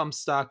can dump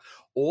stock.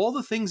 All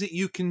the things that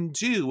you can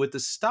do with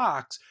the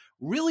stocks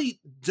really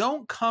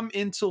don't come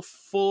into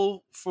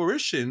full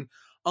fruition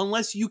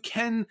unless you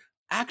can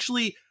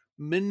actually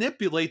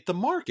manipulate the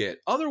market.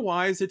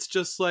 Otherwise, it's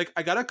just like,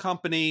 I got a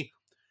company,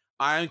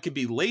 I could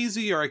be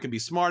lazy or I could be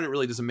smart. It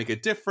really doesn't make a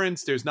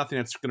difference. There's nothing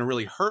that's going to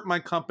really hurt my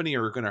company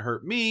or going to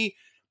hurt me.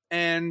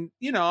 And,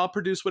 I'll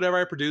produce whatever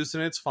I produce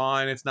and it's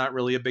fine. It's not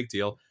really a big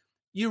deal.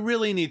 You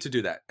really need to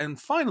do that. And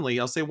finally,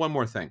 I'll say one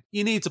more thing.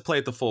 You need to play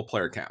at the full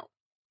player count.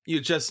 You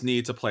just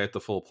need to play at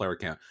the full player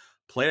count.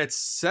 Play at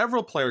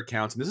several player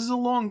counts. And this is a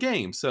long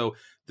game. So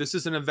this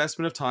is an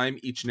investment of time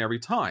each and every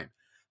time.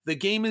 The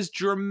game is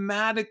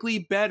dramatically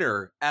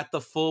better at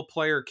the full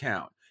player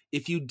count.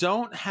 If you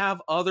don't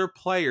have other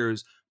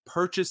players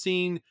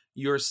purchasing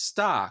your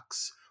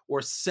stocks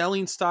or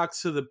selling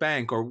stocks to the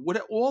bank or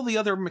what all the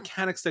other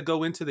mechanics that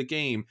go into the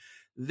game,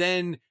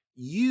 then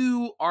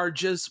you are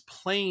just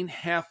playing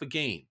half a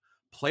game.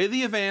 Play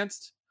the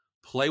advanced,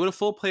 play with a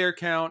full player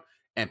count,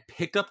 and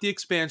pick up the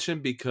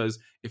expansion, because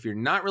if you're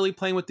not really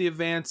playing with the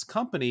advanced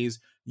companies,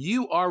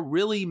 you are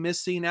really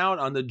missing out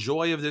on the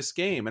joy of this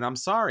game. And I'm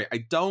sorry,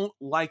 I don't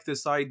like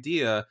this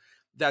idea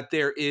that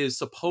there is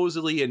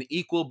supposedly an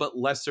equal but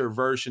lesser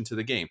version to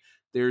the game.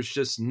 There's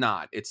just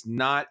not. It's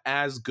not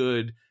as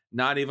good,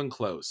 not even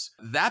close.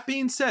 That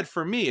being said,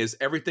 for me, is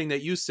everything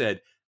that you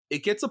said.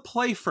 It gets a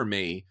play for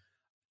me.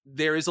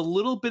 There is a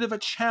little bit of a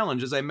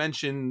challenge, as I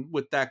mentioned,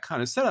 with that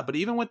kind of setup. But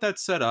even with that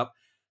setup,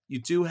 you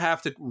do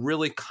have to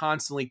really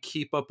constantly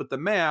keep up with the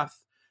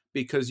math,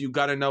 because you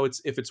got to know if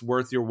it's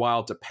worth your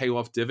while to pay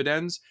off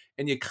dividends.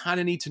 And you kind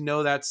of need to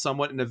know that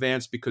somewhat in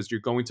advance, because you're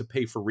going to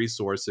pay for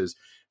resources.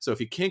 So if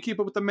you can't keep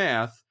up with the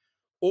math,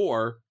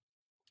 or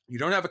you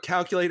don't have a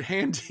calculator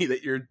handy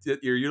that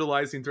you're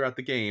utilizing throughout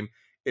the game,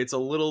 it's a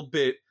little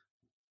bit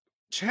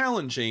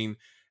challenging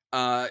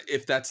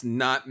if that's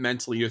not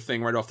mentally your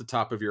thing right off the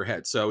top of your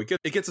head. So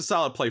it gets a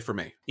solid play for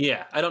me.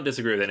 Yeah, I don't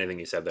disagree with anything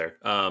you said there.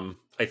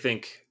 I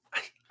think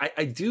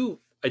I do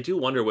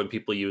wonder when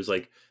people use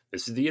like,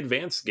 this is the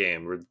advanced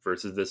game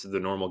versus this is the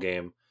normal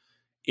game,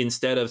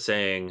 instead of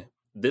saying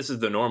this is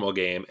the normal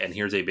game and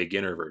here's a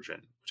beginner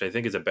version, which I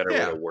think is a better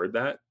way to word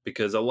that,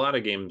 because a lot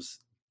of games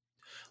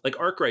like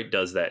Arkwright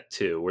does that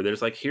too, where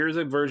there's like, here's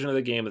a version of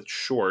the game that's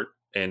short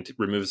and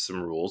removes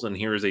some rules, and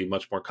here's a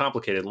much more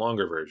complicated,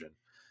 longer version.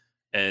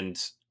 And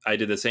I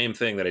did the same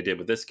thing that I did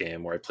with this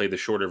game, where I played the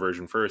shorter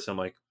version first. I'm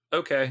like,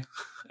 okay,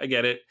 I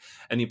get it.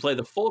 And you play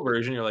the full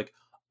version, you're like,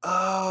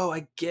 oh,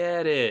 I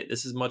get it.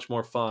 This is much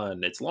more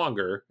fun. It's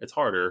longer, it's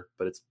harder,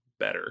 but it's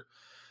better.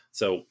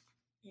 So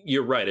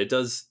you're right. It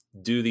does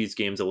do these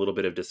games a little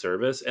bit of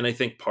disservice. And I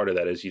think part of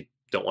that is you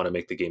don't want to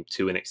make the game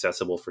too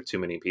inaccessible for too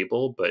many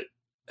people, but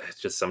it's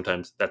just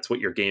sometimes that's what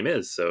your game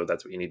is. So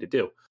that's what you need to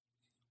do.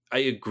 I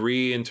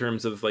agree in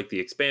terms of like the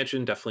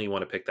expansion. Definitely you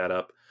want to pick that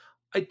up.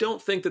 I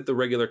don't think that the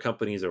regular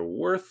companies are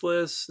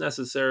worthless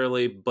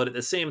necessarily, but at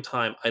the same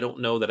time, I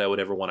don't know that I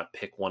would ever want to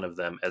pick one of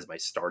them as my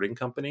starting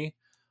company.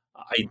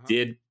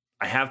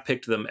 I have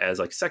picked them as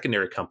like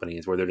secondary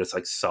companies where they're just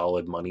like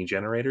solid money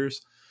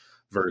generators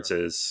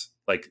versus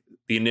like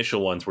the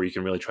initial ones where you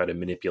can really try to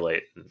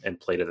manipulate and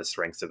play to the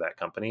strengths of that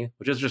company,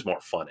 which is just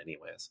more fun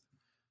anyways.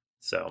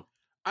 So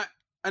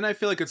I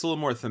feel like it's a little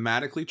more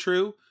thematically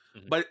true,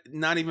 but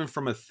not even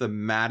from a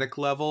thematic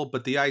level.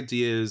 But the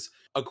idea is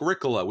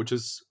Agricola, which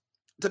is,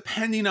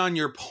 depending on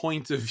your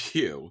point of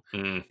view,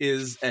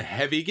 is a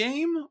heavy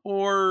game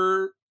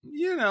or,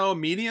 a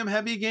medium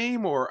heavy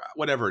game or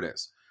whatever it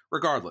is.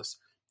 Regardless,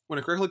 when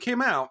Agricola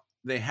came out,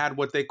 they had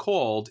what they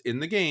called in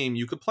the game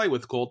you could play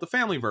with, called the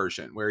family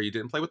version, where you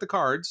didn't play with the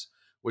cards,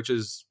 which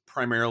is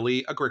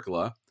primarily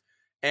Agricola.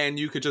 and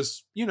you could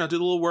just, do the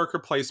little worker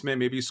placement,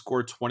 maybe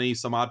score 20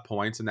 some odd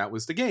points, and that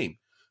was the game.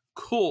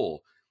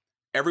 Cool.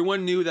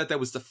 Everyone knew that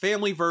was the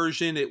family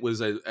version. It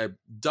was a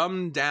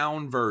dumbed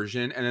down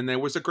version, and then there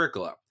was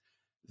Agricola.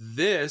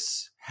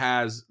 This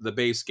has the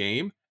base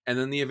game and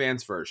then the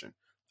advanced version.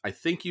 I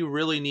think you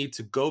really need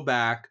to go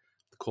back,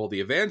 call the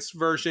advanced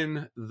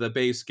version the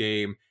base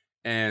game,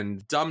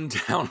 and dumbed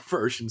down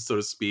version, so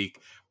to speak,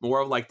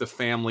 more of like the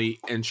family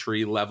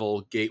entry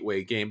level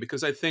gateway game,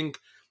 because I think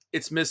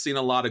it's missing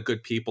a lot of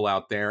good people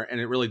out there, and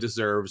it really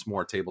deserves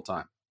more table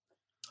time.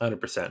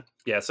 100%.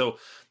 Yeah, so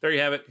there you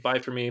have it. Buy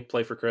for me,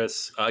 play for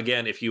Chris.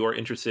 Again, if you are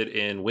interested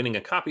in winning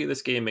a copy of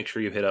this game, make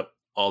sure you hit up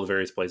all the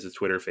various places,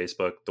 Twitter,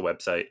 Facebook, the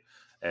website,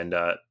 and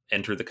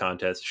enter the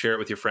contest. Share it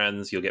with your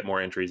friends. You'll get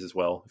more entries as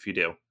well if you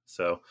do.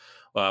 So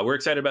we're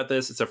excited about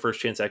this. It's our first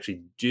chance to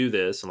actually do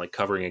this and like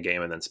covering a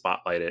game and then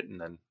spotlight it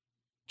and then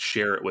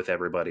share it with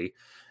everybody.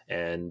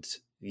 And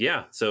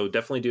yeah, so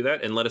definitely do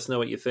that and let us know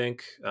what you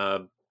think.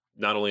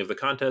 Not only of the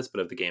contest,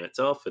 but of the game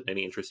itself and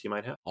any interest you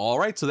might have. All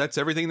right, so that's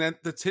everything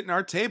that's hitting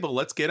our table.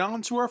 Let's get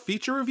on to our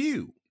feature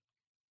review.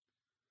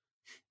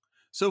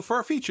 So for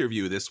our feature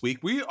review this week,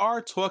 we are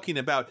talking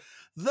about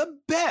the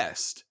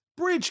best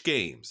bridge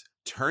games,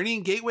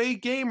 turning gateway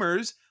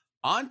gamers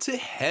onto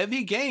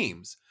heavy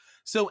games.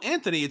 So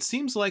Anthony, it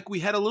seems like we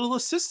had a little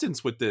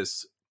assistance with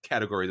this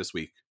category this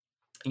week.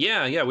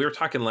 Yeah, we were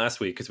talking last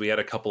week because we had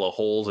a couple of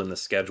holes in the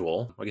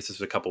schedule. I guess this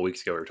was a couple of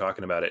weeks ago we were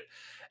talking about it.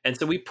 And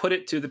so we put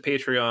it to the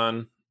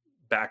Patreon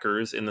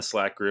backers in the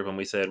Slack group and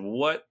we said,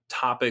 what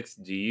topics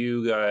do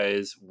you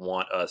guys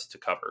want us to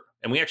cover?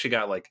 And we actually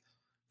got like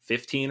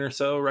 15 or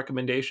so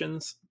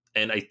recommendations.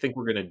 And I think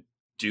we're going to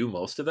do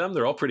most of them.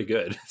 They're all pretty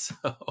good. So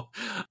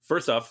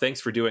first off, thanks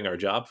for doing our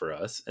job for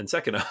us. And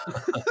second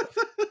off,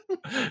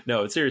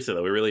 no, seriously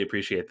though, we really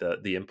appreciate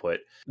the input.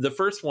 The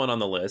first one on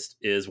the list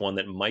is one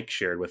that Mike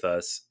shared with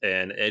us,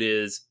 and it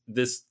is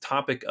this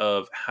topic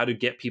of how to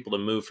get people to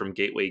move from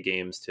gateway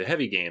games to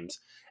heavy games,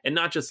 and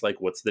not just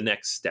like what's the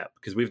next step,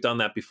 because we've done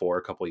that before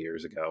a couple of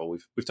years ago.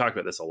 We've talked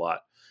about this a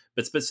lot,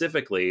 but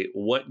specifically,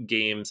 what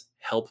games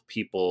help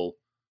people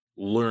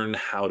learn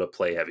how to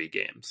play heavy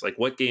games? Like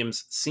what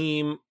games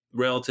seem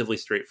relatively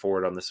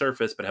straightforward on the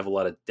surface, but have a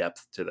lot of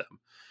depth to them.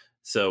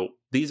 So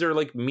these are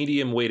like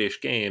medium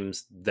weightish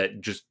games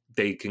that just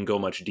they can go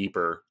much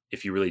deeper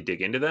if you really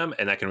dig into them,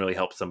 and that can really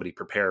help somebody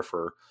prepare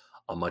for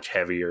a much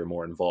heavier,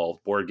 more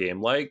involved board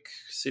game like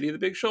City of the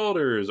Big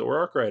Shoulders or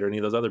Arkwright or any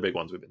of those other big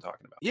ones we've been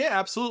talking about. Yeah,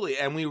 absolutely.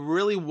 And we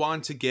really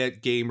want to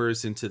get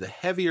gamers into the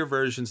heavier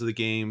versions of the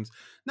games,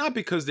 not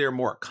because they're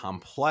more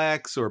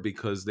complex or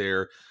because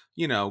they're,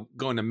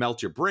 going to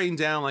melt your brain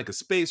down like a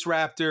space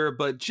raptor,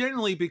 but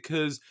generally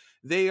because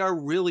they are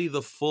really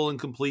the full and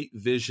complete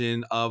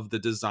vision of the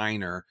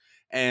designer.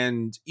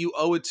 And you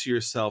owe it to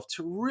yourself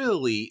to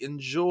really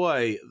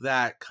enjoy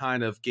that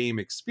kind of game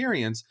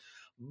experience.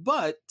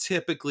 But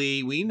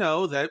typically, we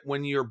know that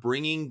when you're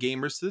bringing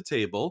gamers to the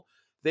table,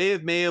 they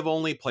may have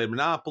only played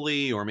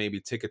Monopoly or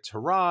maybe Ticket to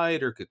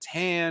Ride or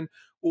Catan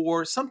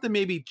or something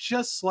maybe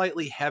just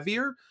slightly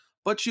heavier,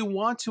 but you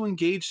want to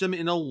engage them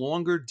in a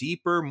longer,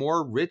 deeper,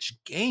 more rich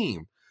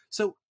game.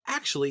 So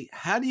actually,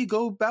 how do you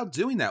go about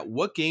doing that?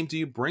 What game do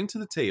you bring to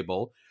the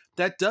table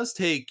that does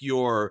take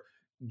your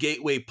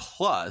Gateway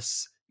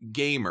Plus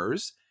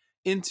gamers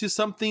into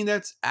something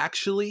that's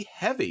actually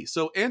heavy?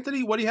 So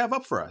Anthony, what do you have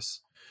up for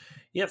us?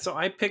 Yeah, so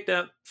I picked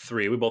out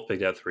 3. We both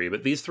picked out 3,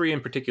 but these 3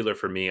 in particular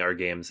for me are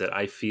games that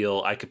I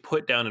feel I could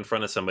put down in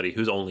front of somebody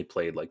who's only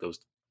played like those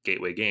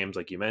gateway games,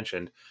 like you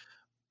mentioned,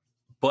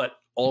 but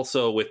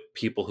also with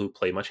people who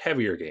play much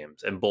heavier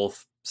games, and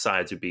both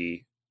sides would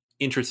be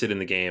interested in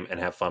the game and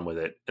have fun with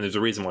it. And there's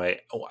a reason why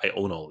I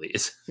own all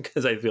these,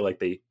 because I feel like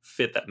they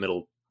fit that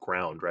middle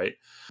ground, right?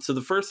 So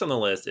the first on the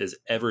list is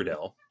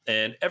Everdell.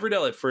 And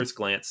Everdell at first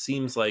glance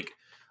seems like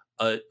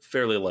a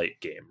fairly light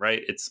game,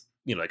 right? It's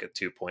like a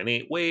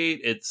 2.8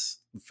 weight. It's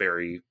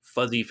very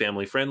fuzzy,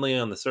 family friendly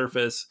on the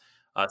surface.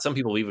 Some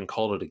people even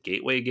called it a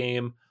gateway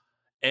game.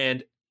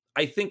 And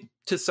I think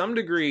to some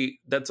degree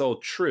that's all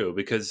true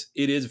because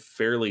it is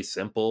fairly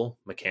simple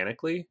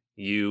mechanically.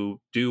 You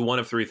do one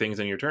of 3 things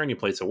in your turn. You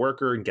place a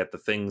worker and get the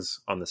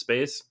things on the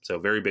space. So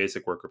very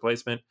basic worker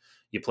placement.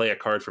 You play a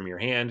card from your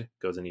hand,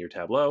 goes into your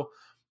tableau,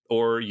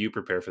 or you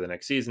prepare for the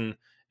next season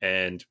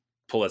and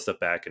pull that stuff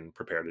back and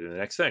prepare to do the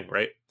next thing,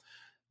 right?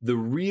 The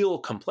real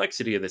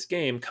complexity of this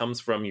game comes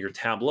from your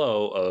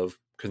tableau of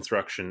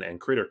construction and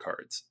critter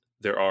cards.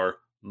 There are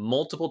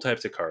multiple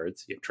types of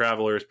cards. You have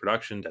travelers,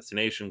 production,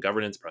 destination,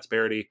 governance,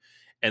 prosperity,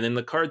 and then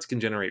the cards can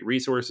generate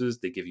resources.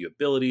 They give you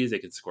abilities. They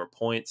can score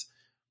points.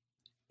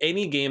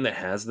 Any game that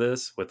has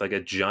this with like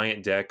a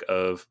giant deck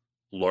of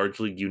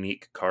largely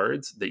unique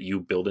cards that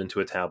you build into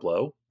a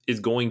tableau is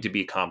going to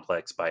be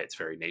complex by its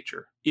very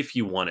nature, if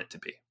you want it to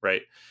be,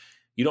 right?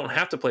 You don't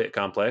have to play it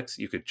complex.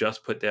 You could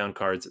just put down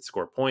cards that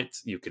score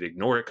points. You could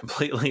ignore it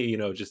completely,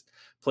 just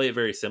play it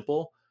very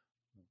simple.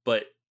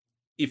 But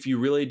if you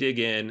really dig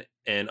in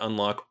and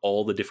unlock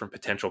all the different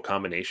potential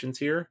combinations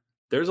here,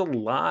 there's a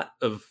lot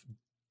of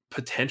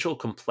potential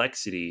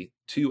complexity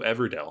to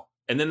Everdell.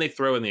 And then they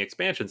throw in the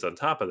expansions on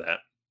top of that.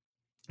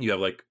 You have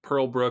like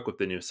Pearlbrook with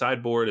the new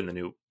sideboard and the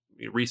new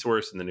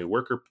resource and the new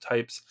worker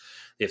types.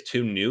 They have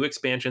 2 new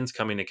expansions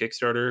coming to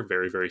Kickstarter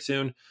very, very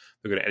soon.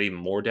 They're going to add even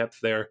more depth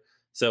there.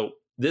 So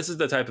this is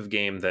the type of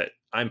game that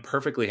I'm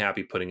perfectly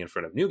happy putting in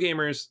front of new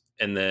gamers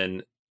and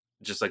then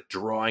just like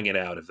drawing it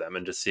out of them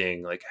and just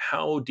seeing like,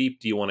 how deep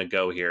do you want to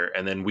go here?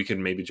 And then we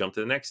can maybe jump to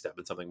the next step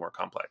in something more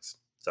complex.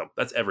 So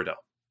that's Everdell.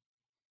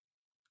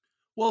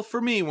 Well,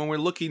 for me, when we're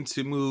looking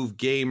to move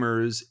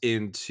gamers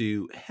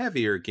into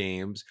heavier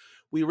games,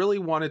 we really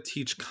want to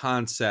teach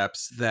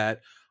concepts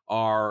that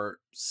are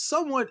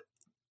somewhat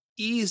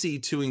easy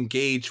to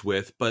engage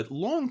with, but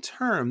long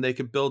term, they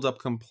could build up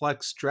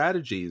complex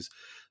strategies.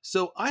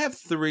 So I have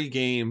 3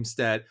 games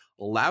that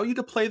allow you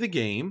to play the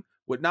game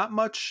with not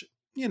much,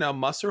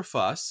 muss or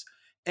fuss,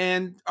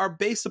 and are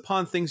based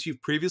upon things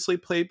you've previously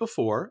played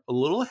before, a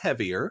little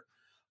heavier,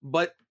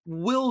 but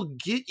will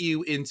get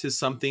you into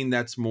something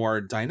that's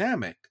more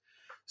dynamic.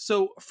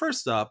 So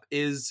first up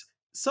is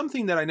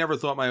something that I never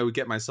thought I would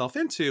get myself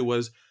into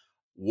was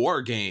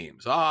war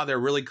games. They're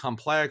really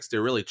complex.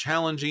 They're really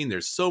challenging.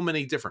 There's so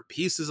many different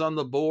pieces on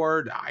the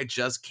board. I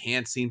just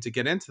can't seem to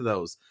get into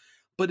those.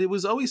 But it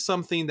was always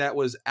something that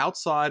was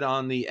outside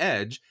on the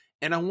edge.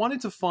 And I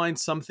wanted to find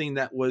something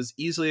that was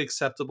easily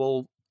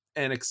acceptable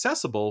and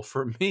accessible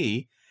for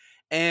me.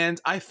 And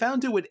I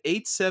found it with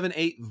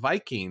 878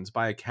 Vikings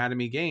by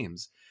Academy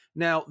Games.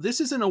 Now, this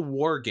isn't a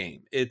war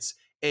game. It's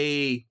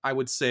I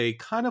would say,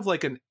 kind of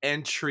like an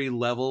entry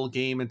level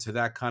game into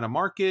that kind of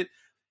market.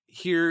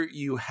 Here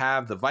you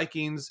have the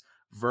Vikings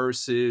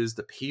versus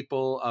the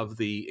people of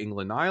the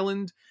England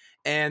Island,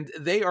 and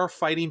they are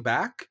fighting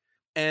back.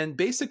 And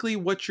basically,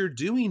 what you're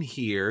doing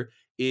here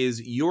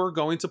is you're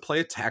going to play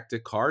a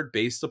tactic card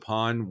based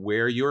upon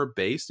where you're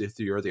based, if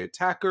you're the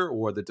attacker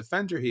or the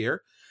defender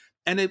here.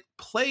 And it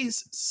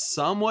plays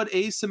somewhat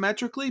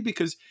asymmetrically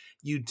because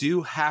you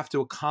do have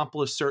to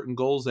accomplish certain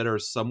goals that are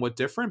somewhat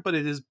different, but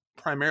it is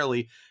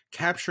primarily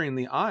capturing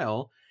the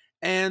Isle.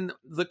 And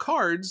the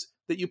cards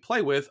that you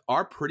play with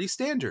are pretty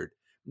standard.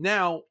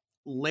 Now,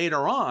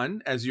 later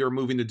on, as you're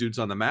moving the dudes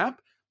on the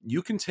map,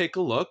 you can take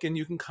a look and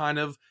you can kind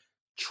of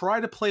try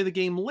to play the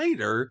game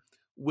later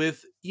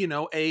with,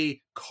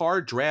 a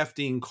card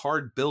drafting,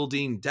 card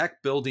building,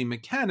 deck building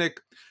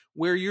mechanic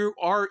where you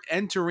are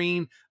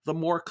entering the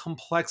more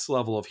complex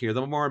level of here,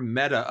 the more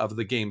meta of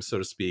the game, so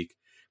to speak.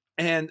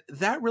 And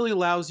that really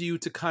allows you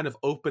to kind of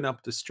open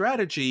up the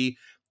strategy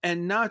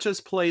and not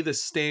just play the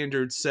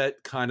standard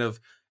set kind of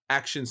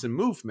actions and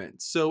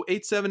movements. So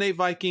 878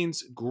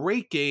 Vikings,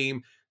 great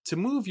game to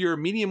move your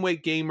medium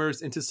weight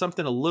gamers into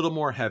something a little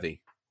more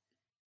heavy.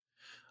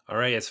 All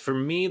right, yes, for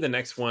me, the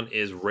next one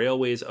is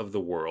Railways of the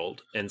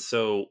World. And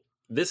so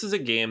this is a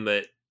game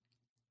that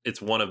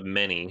it's one of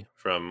many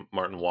from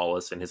Martin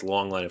Wallace and his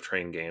long line of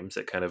train games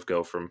that kind of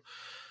go from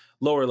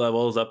lower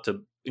levels up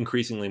to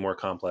increasingly more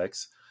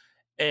complex.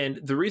 And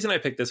the reason I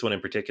picked this one in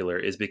particular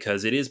is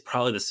because it is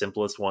probably the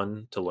simplest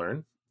one to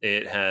learn.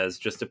 It has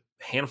just a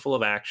handful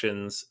of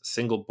actions,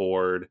 single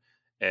board,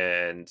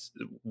 and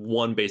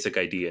one basic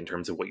idea in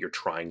terms of what you're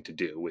trying to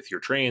do with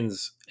your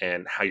trains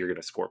and how you're going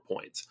to score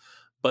points.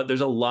 But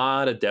there's a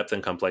lot of depth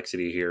and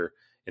complexity here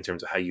in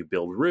terms of how you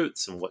build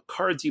routes and what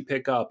cards you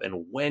pick up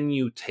and when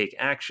you take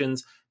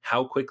actions,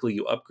 how quickly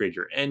you upgrade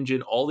your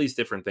engine. All these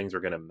different things are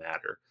going to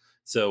matter.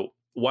 So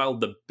while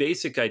the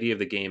basic idea of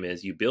the game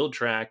is you build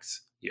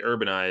tracks, you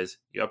urbanize,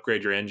 you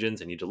upgrade your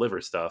engines, and you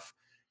deliver stuff,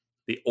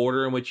 the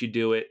order in which you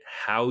do it,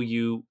 how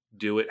you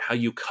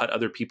cut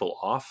other people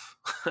off,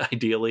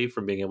 ideally,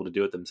 from being able to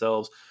do it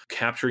themselves,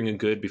 capturing a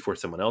good before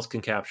someone else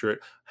can capture it,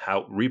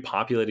 how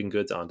repopulating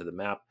goods onto the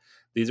map.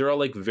 These are all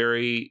like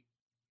very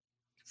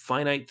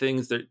finite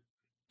things that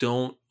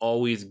don't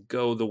always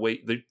go the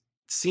way they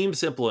seem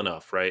simple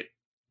enough, right?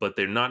 But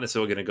they're not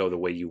necessarily going to go the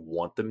way you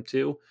want them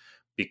to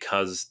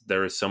because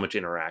there is so much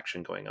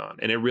interaction going on.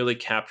 And it really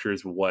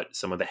captures what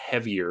some of the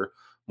heavier,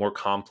 more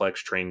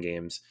complex train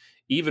games,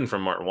 even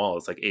from Martin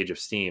Wallace, like Age of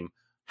Steam,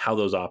 how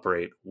those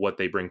operate, what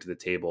they bring to the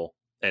table,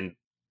 and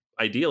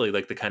ideally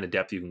like the kind of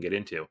depth you can get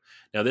into.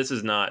 Now, this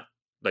is not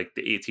like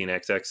the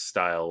 18xx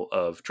style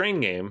of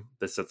train game.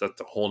 That's a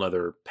whole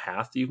nother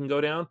path that you can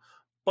go down.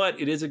 But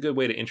it is a good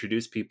way to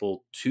introduce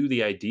people to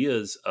the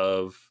ideas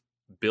of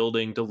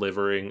building,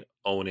 delivering,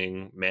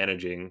 owning,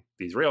 managing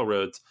these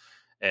railroads,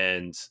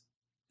 and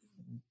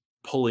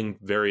pulling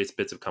various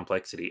bits of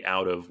complexity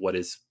out of what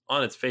is,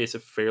 on its face, a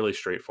fairly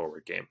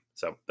straightforward game.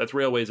 So that's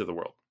Railways of the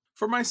World.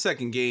 For my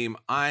second game,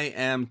 I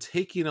am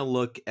taking a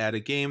look at a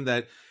game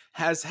that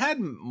has had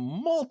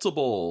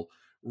multiple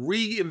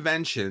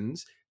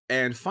reinventions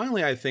and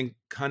finally, I think,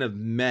 kind of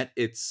met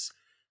its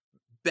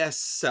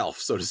best self,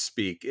 so to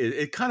speak.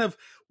 It kind of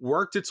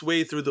worked its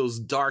way through those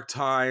dark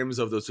times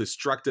of those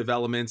destructive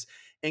elements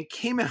and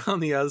came out on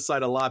the other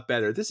side a lot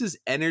better. This is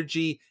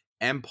Energy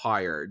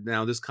Empire.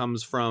 Now, this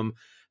comes from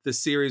the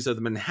series of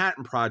the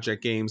Manhattan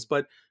Project games,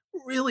 but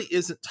really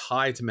isn't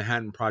tied to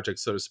Manhattan Project,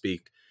 so to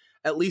speak,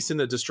 at least in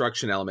the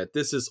destruction element.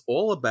 This is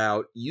all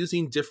about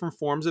using different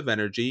forms of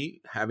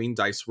energy, having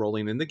dice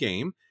rolling in the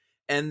game,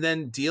 and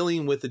then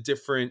dealing with the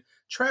different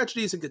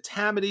tragedies and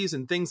calamities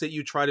and things that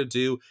you try to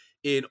do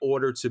in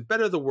order to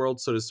better the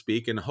world, so to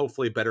speak, and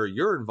hopefully better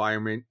your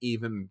environment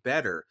even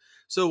better.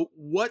 So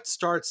what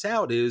starts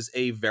out is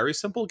a very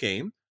simple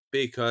game,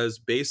 because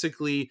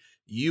basically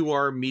you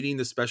are meeting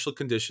the special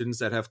conditions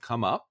that have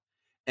come up,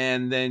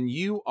 and then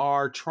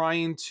you're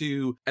trying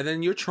to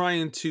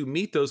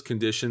meet those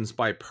conditions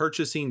by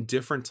purchasing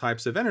different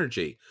types of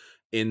energy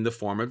in the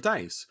form of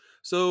dice.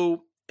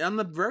 So on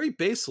the very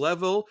base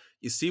level,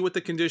 you see what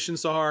the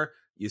conditions are,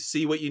 you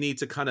see what you need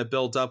to kind of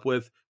build up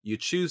with, you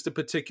choose the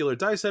particular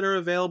dice that are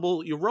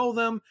available, you roll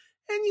them,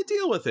 and you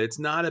deal with it. It's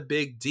not a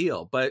big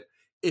deal. But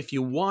if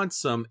you want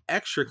some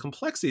extra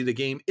complexity to the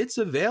game, it's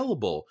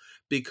available,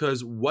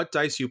 because what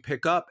dice you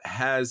pick up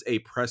has a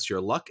press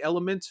your luck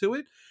element to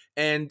it,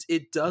 and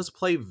it does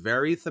play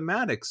very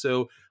thematic.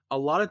 So a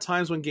lot of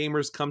times when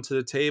gamers come to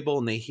the table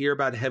and they hear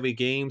about heavy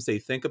games, they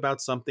think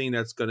about something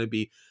that's going to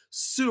be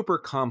super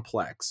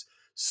complex,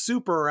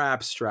 super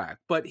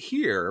abstract. But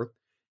here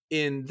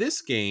in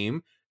this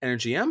game,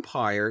 Energy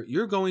Empire,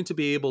 you're going to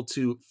be able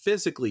to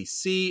physically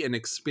see and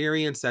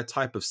experience that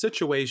type of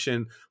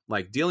situation,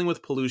 like dealing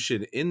with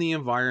pollution in the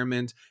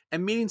environment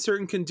and meeting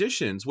certain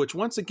conditions, which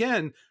once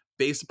again,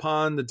 based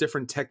upon the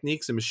different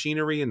techniques and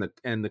machinery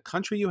and the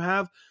country you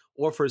have,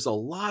 offers a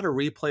lot of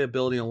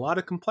replayability and a lot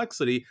of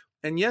complexity.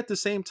 And yet at the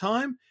same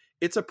time,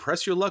 it's a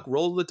press your luck,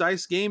 roll the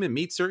dice game and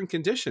meet certain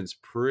conditions.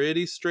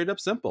 Pretty straight up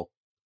simple.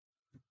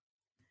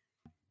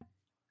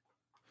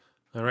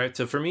 All right,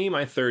 so for me,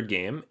 my third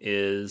game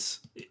is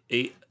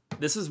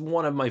this is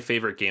one of my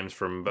favorite games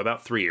from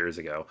about 3 years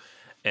ago,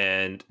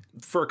 and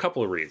for a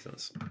couple of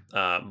reasons.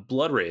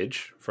 Blood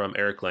Rage from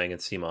Eric Lang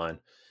and Simon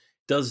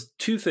does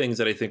two things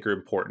that I think are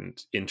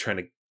important in trying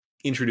to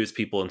introduce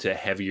people into a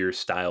heavier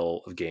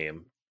style of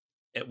game.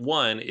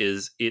 One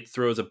is it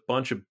throws a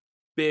bunch of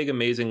big,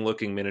 amazing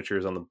looking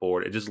miniatures on the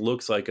board. It just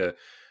looks like a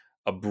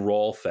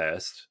brawl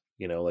fest,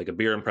 like a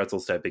beer and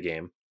pretzels type of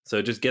game. So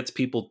it just gets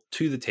people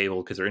to the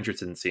table because they're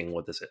interested in seeing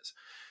what this is.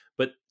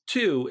 But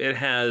two, it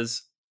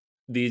has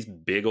these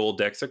big old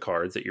decks of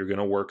cards that you're going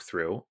to work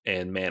through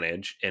and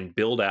manage and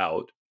build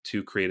out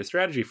to create a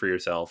strategy for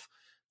yourself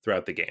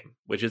throughout the game,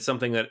 which is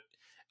something that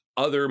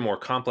other more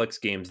complex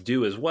games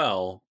do as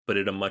well, but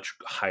at a much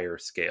higher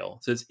scale.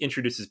 So it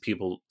introduces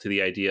people to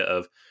the idea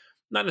of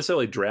not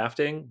necessarily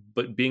drafting,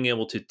 but being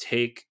able to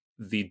take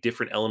the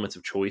different elements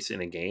of choice in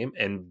a game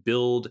and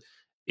build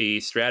a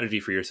strategy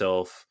for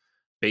yourself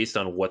based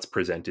on what's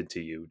presented to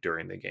you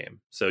during the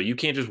game. So you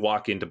can't just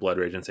walk into Blood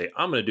Rage and say,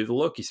 I'm going to do the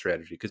Loki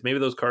strategy, because maybe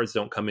those cards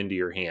don't come into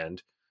your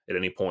hand at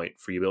any point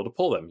for you to be able to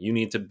pull them. You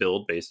need to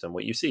build based on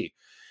what you see.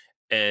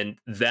 And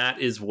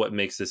that is what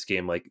makes this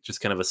game like just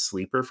kind of a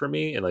sleeper for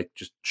me, and like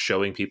just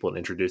showing people and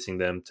introducing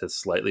them to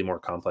slightly more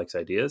complex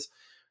ideas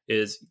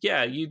is,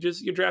 yeah,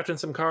 you're drafting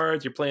some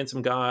cards, you're playing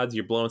some gods,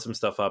 you're blowing some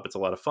stuff up. It's a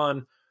lot of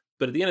fun.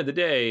 But at the end of the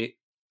day,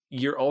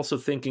 you're also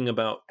thinking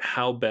about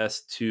how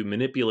best to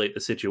manipulate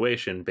the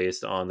situation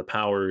based on the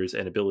powers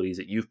and abilities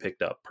that you've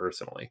picked up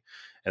personally.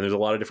 And there's a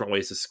lot of different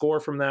ways to score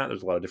from that.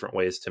 There's a lot of different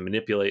ways to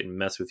manipulate and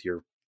mess with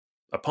your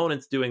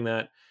opponents doing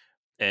that.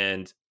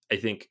 And I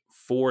think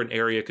for an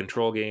area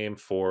control game,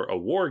 for a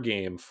war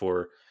game,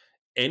 for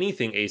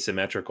anything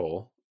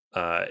asymmetrical,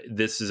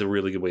 this is a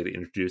really good way to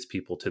introduce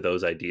people to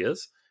those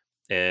ideas.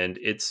 And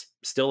it's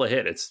still a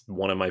hit. It's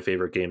one of my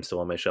favorite games still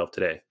on my shelf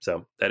today.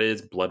 So that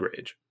is Blood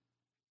Rage.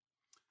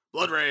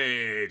 Blood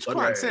Rage. Come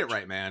on, say it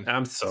right, man.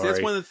 I'm sorry. See,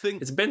 that's one of the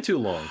things. It's been too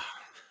long.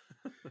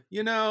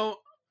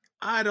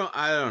 I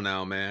don't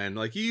know, man.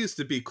 Like, you used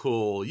to be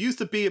cool. You used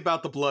to be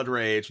about the Blood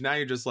Rage. Now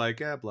you're just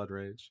like, yeah, Blood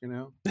Rage,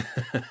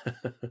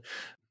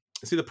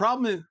 See, the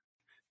problem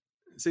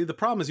is you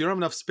don't have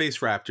enough Space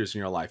Raptors in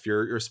your life.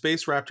 Your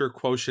Space Raptor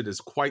quotient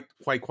is quite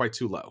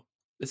too low.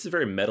 This is a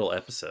very metal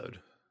episode.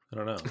 I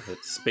don't know.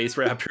 It's Space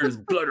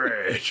Raptors Blood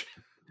Rage.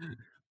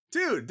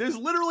 Dude, there's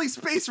literally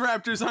Space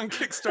Raptors on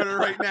Kickstarter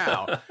right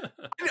now.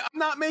 I'm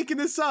not making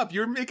this up.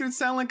 You're making it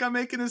sound like I'm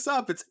making this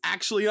up. It's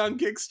actually on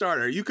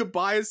Kickstarter. You could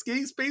buy a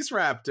Space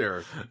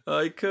Raptor.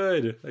 I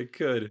could.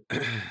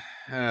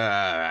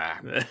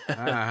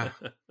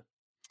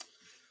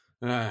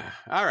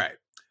 All right.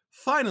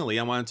 Finally,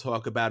 I want to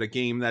talk about a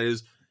game that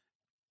is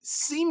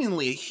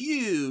seemingly a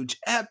huge,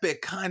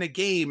 epic kind of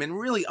game. And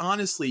really,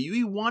 honestly,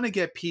 you want to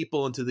get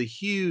people into the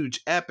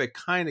huge, epic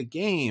kind of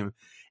game.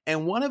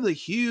 And one of the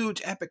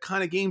huge, epic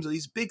kind of games are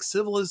these big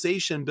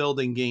civilization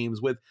building games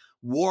with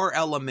war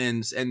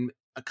elements and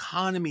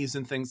economies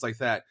and things like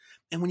that.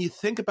 And when you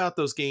think about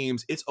those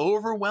games, it's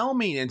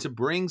overwhelming. And to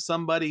bring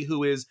somebody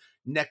who is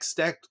next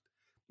step,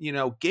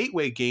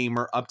 gateway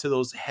gamer up to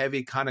those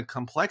heavy kind of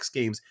complex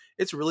games,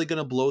 it's really going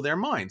to blow their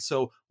mind.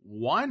 So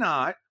why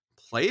not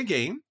play a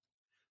game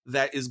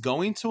that is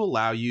going to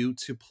allow you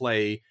to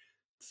play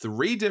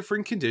 3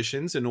 different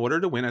conditions in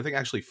order to win? I think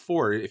actually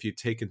 4 if you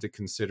take into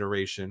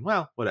consideration,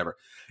 well, whatever.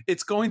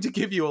 It's going to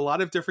give you a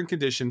lot of different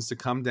conditions to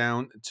come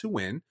down to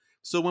win.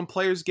 So when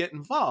players get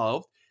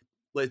involved,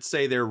 let's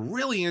say they're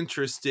really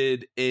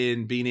interested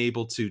in being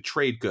able to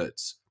trade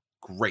goods.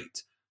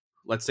 Great.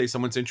 Let's say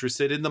someone's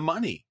interested in the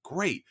money.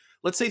 Great.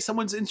 Let's say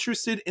someone's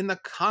interested in the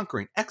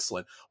conquering.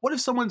 Excellent. What if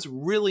someone's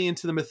really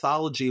into the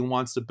mythology and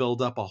wants to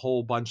build up a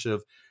whole bunch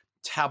of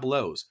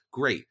tableaus?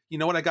 Great. You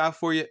know what I got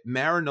for you?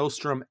 Mare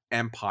Nostrum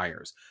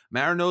Empires.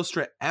 Mare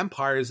Nostrum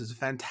Empires is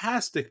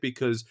fantastic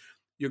because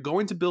you're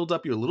going to build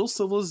up your little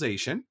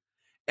civilization,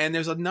 and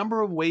there's a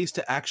number of ways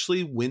to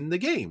actually win the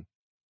game.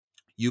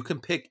 You can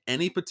pick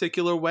any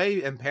particular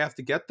way and path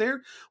to get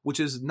there, which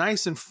is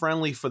nice and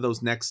friendly for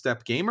those next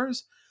step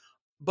gamers.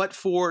 But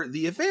for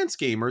the advanced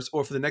gamers,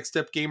 or for the next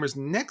step gamers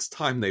next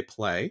time they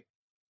play,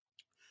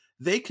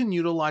 they can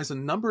utilize a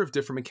number of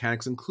different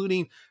mechanics,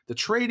 including the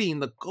trading,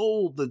 the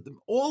gold,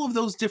 all of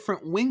those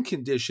different win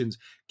conditions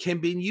can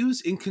be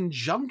used in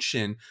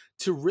conjunction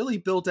to really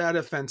build out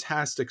a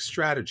fantastic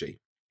strategy.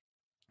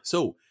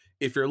 So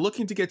if you're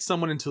looking to get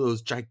someone into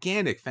those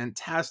gigantic,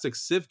 fantastic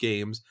Civ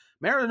games,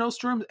 Mare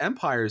Nostrum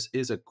Empires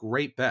is a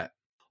great bet.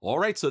 All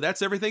right, so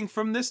that's everything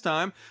from this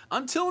time.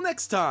 Until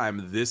next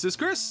time, this is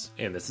Chris.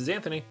 And this is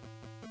Anthony.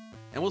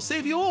 And we'll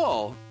save you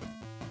all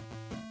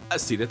a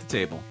seat at the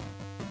table.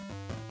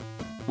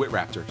 With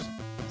raptors.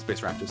 Space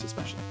raptors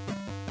especially.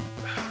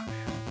 Oh,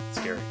 man.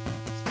 Scary.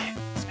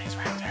 Space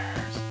raptors.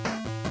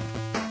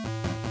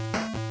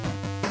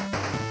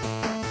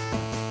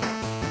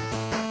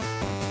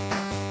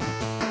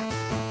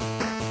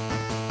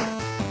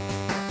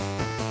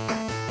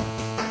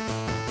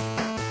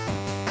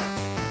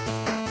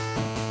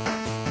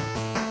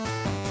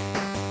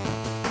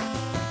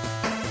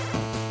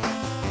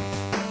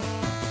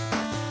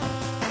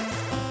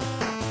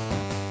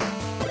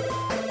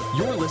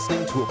 You're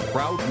listening to a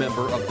proud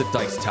member of the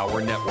Dice Tower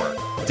Network,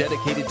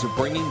 dedicated to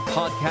bringing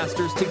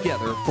podcasters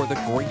together for the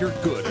greater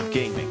good of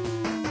gaming.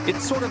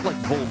 It's sort of like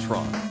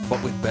Voltron,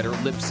 but with better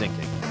lip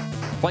syncing.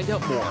 Find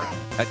out more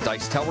at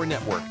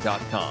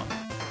Dicetowernetwork.com.